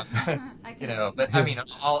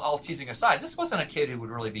 All teasing aside, this wasn't a kid who would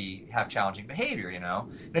really have challenging behavior, And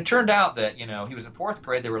it turned out that, he was in fourth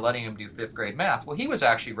grade. They were letting him do fifth grade math. Well, he was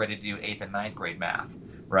actually ready to do eighth and ninth grade math,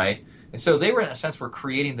 right? And so they were, in a sense, were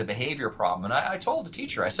creating the behavior problem. And I told the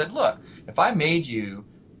teacher, I said, look, if I made you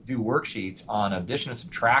do worksheets on addition and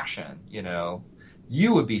subtraction,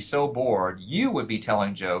 you would be so bored, you would be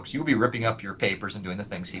telling jokes, you would be ripping up your papers and doing the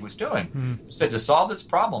things he was doing. He said, to solve this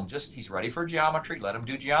problem, he's ready for geometry, let him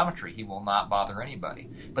do geometry. He will not bother anybody.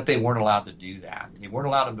 But they weren't allowed to do that. They weren't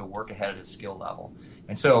allowed him to work ahead of his skill level.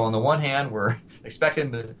 And so on the one hand, we're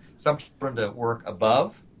expecting some children to work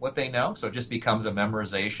above what they know, so it just becomes a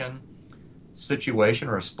memorization situation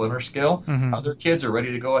or a splinter skill. Other kids are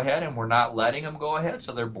ready to go ahead, and we're not letting them go ahead,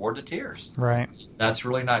 so they're bored to tears. Right. That's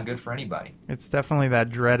really not good for anybody. It's definitely that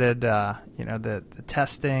dreaded, the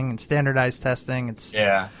testing and standardized testing.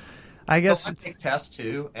 I guess I take tests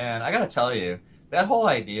too, and I got to tell you, that whole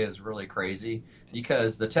idea is really crazy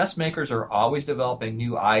because the test makers are always developing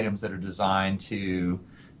new items that are designed to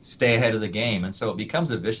stay ahead of the game, and so it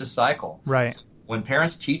becomes a vicious cycle. Right. So when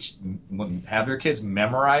parents have their kids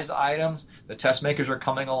memorize items, the test makers are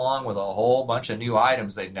coming along with a whole bunch of new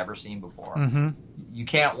items they've never seen before. You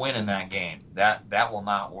can't win in that game. That will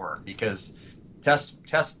not work because test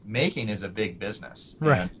making is a big business.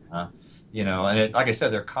 Right. And like I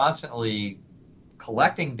said, they're constantly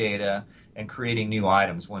collecting data and creating new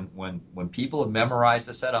items. When people have memorized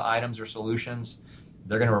a set of items or solutions,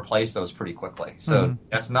 they're going to replace those pretty quickly. So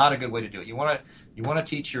that's not a good way to do it. You want to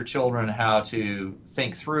teach your children how to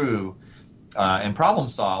think through and problem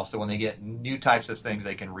solve, so when they get new types of things,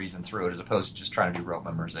 they can reason through it as opposed to just trying to do rote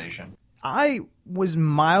memorization. I was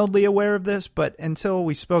mildly aware of this, but until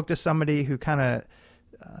we spoke to somebody who kind of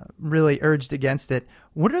really urged against it,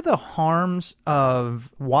 what are the harms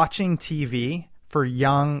of watching TV for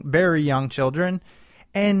very young children?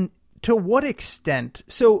 And to what extent?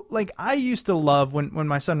 So, like, I used to love when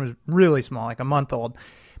my son was really small, like a month old,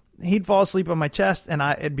 he'd fall asleep on my chest and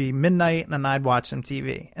it'd be midnight and I'd watch some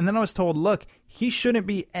TV. And then I was told, look, he shouldn't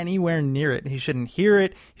be anywhere near it. He shouldn't hear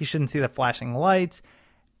it. He shouldn't see the flashing lights.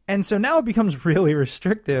 And so now it becomes really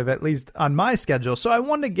restrictive, at least on my schedule. So I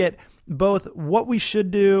want to get both what we should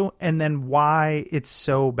do and then why it's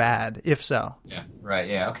so bad, if so. Yeah, right,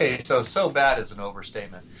 yeah. Okay, so bad is an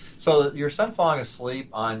overstatement. So your son falling asleep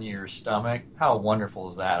on your stomach, how wonderful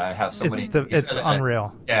is that? I have so many... It's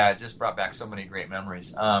unreal. Yeah, it just brought back so many great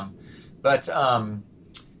memories.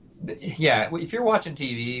 If you're watching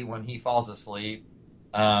TV when he falls asleep,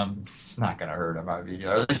 it's not going to hurt him. I mean,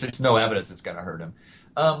 at least there's no evidence it's going to hurt him.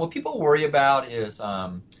 What people worry about is...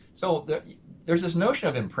 there's this notion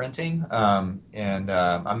of imprinting, and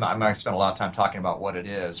I'm not going to spend a lot of time talking about what it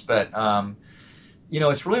is, but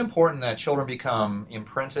it's really important that children become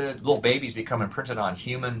imprinted, little babies become imprinted on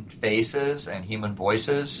human faces and human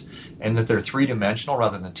voices, and that they're three-dimensional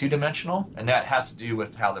rather than two-dimensional, and that has to do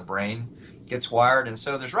with how the brain gets wired. And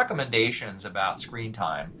so there's recommendations about screen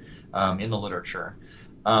time in the literature.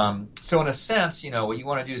 So in a sense, what you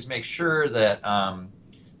want to do is make sure that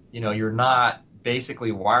you're not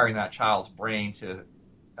basically wiring that child's brain to,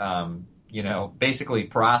 basically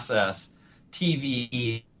process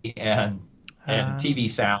TV and TV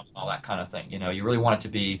sound and all that kind of thing. You really want it to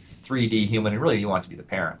be 3D human, and really you want it to be the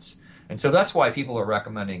parents. And so that's why people are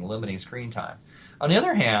recommending limiting screen time. On the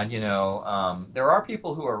other hand, there are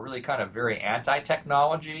people who are really kind of very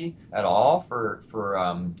anti-technology at all for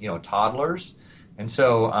toddlers. And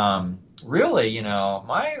so really,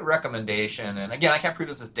 my recommendation, and again, I can't prove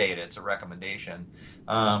this as data, it's a recommendation,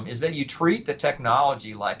 is that you treat the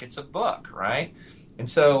technology like it's a book, right? And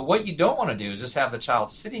so what you don't want to do is just have the child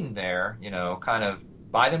sitting there, kind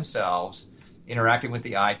of by themselves, interacting with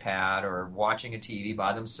the iPad or watching a TV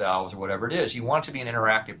by themselves or whatever it is. You want it to be an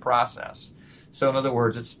interactive process. So in other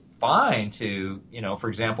words, it's fine to, for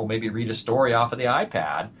example, maybe read a story off of the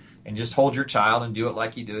iPad and just hold your child and do it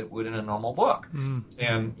like you would in a normal book.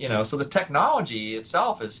 And, so the technology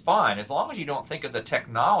itself is fine as long as you don't think of the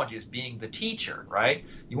technology as being the teacher, right?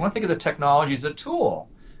 You want to think of the technology as a tool,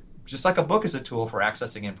 just like a book is a tool for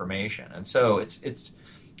accessing information. And so it's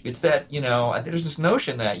that, there's this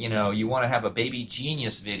notion that, you want to have a baby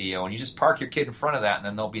genius video and you just park your kid in front of that and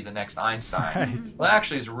then they'll be the next Einstein. Right. Well, that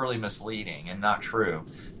actually is really misleading and not true.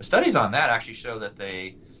 The studies on that actually show that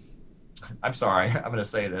I'm sorry, I'm going to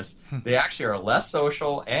say this. They actually are less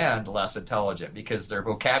social and less intelligent because their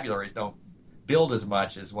vocabularies don't build as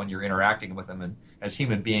much as when you're interacting with them as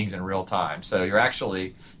human beings in real time. So you're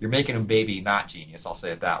making them baby, not genius. I'll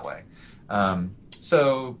say it that way.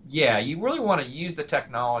 You really want to use the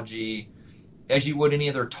technology as you would any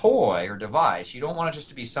other toy or device. You don't want it just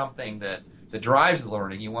to be something that drives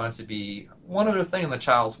learning. You want it to be one other thing in the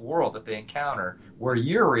child's world that they encounter where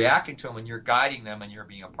you're reacting to them and you're guiding them and you're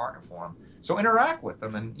being a partner for them. So interact with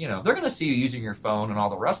them, and they're going to see you using your phone and all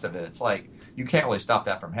the rest of it. It's like you can't really stop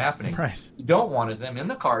that from happening. Right. You don't want is them in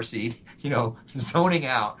the car seat, zoning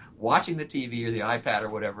out, watching the TV or the iPad or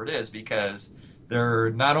whatever it is, because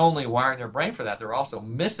they're not only wiring their brain for that, they're also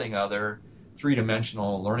missing other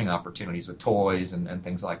three-dimensional learning opportunities with toys and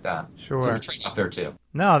things like that. Sure. So there's a trade-off there too.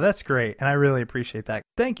 No, that's great, and I really appreciate that.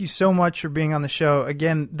 Thank you so much for being on the show.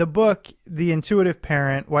 Again, the book, The Intuitive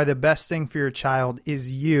Parent, Why the Best Thing for Your Child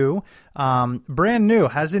is You, brand new,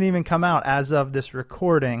 hasn't even come out as of this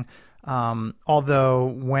recording, although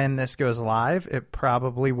when this goes live, it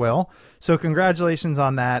probably will. So congratulations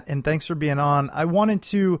on that, and thanks for being on. I wanted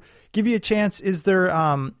to give you a chance. Is there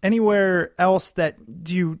anywhere else that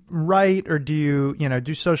do you write, or do you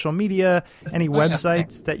do social media? Any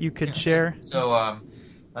websites that you could share? So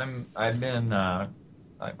I'm the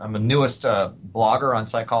newest blogger on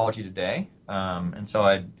Psychology Today, and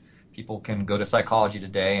so people can go to Psychology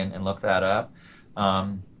Today and look that up.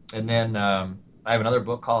 And then I have another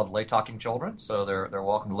book called Late Talking Children, so they're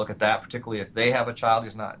welcome to look at that, particularly if they have a child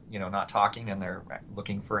who's not talking and they're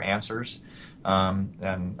looking for answers. So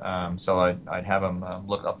I'd have them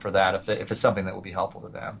look up for that if it's something that will be helpful to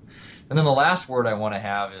them. And then the last word I want to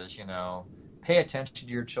have is, pay attention to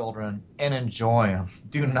your children and enjoy them.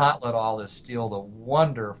 Do not let all this steal the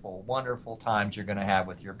wonderful, wonderful times you're going to have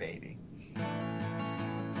with your baby.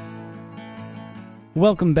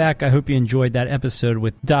 Welcome back. I hope you enjoyed that episode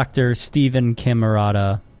with Dr. Stephen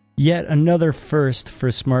Camarata. Yet another first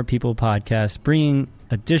for Smart People Podcast, bringing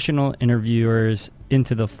additional interviewers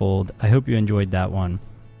into the fold. I hope you enjoyed that one.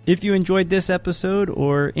 If you enjoyed this episode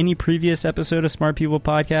or any previous episode of Smart People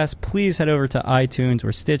Podcast, please head over to iTunes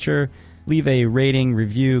or Stitcher. Leave a rating,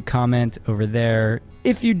 review, comment over there.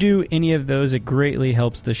 If you do any of those, it greatly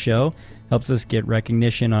helps the show, helps us get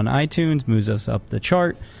recognition on iTunes, moves us up the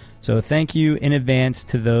chart. So thank you in advance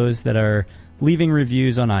to those that are leaving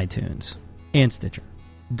reviews on iTunes and Stitcher.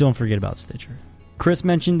 Don't forget about Stitcher. Chris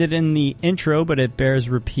mentioned it in the intro, but it bears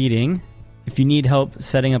repeating. If you need help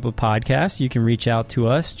setting up a podcast, you can reach out to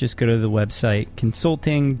us. Just go to the website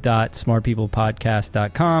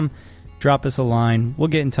consulting.smartpeoplepodcast.com. Drop us a line. We'll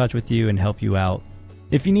get in touch with you and help you out.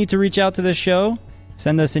 If you need to reach out to the show,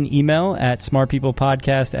 send us an email at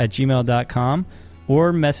smartpeoplepodcast@gmail.com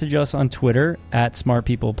or message us on Twitter at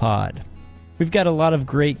smartpeoplepod. We've got a lot of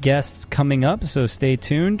great guests coming up, so stay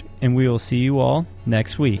tuned, and we will see you all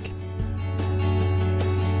next week.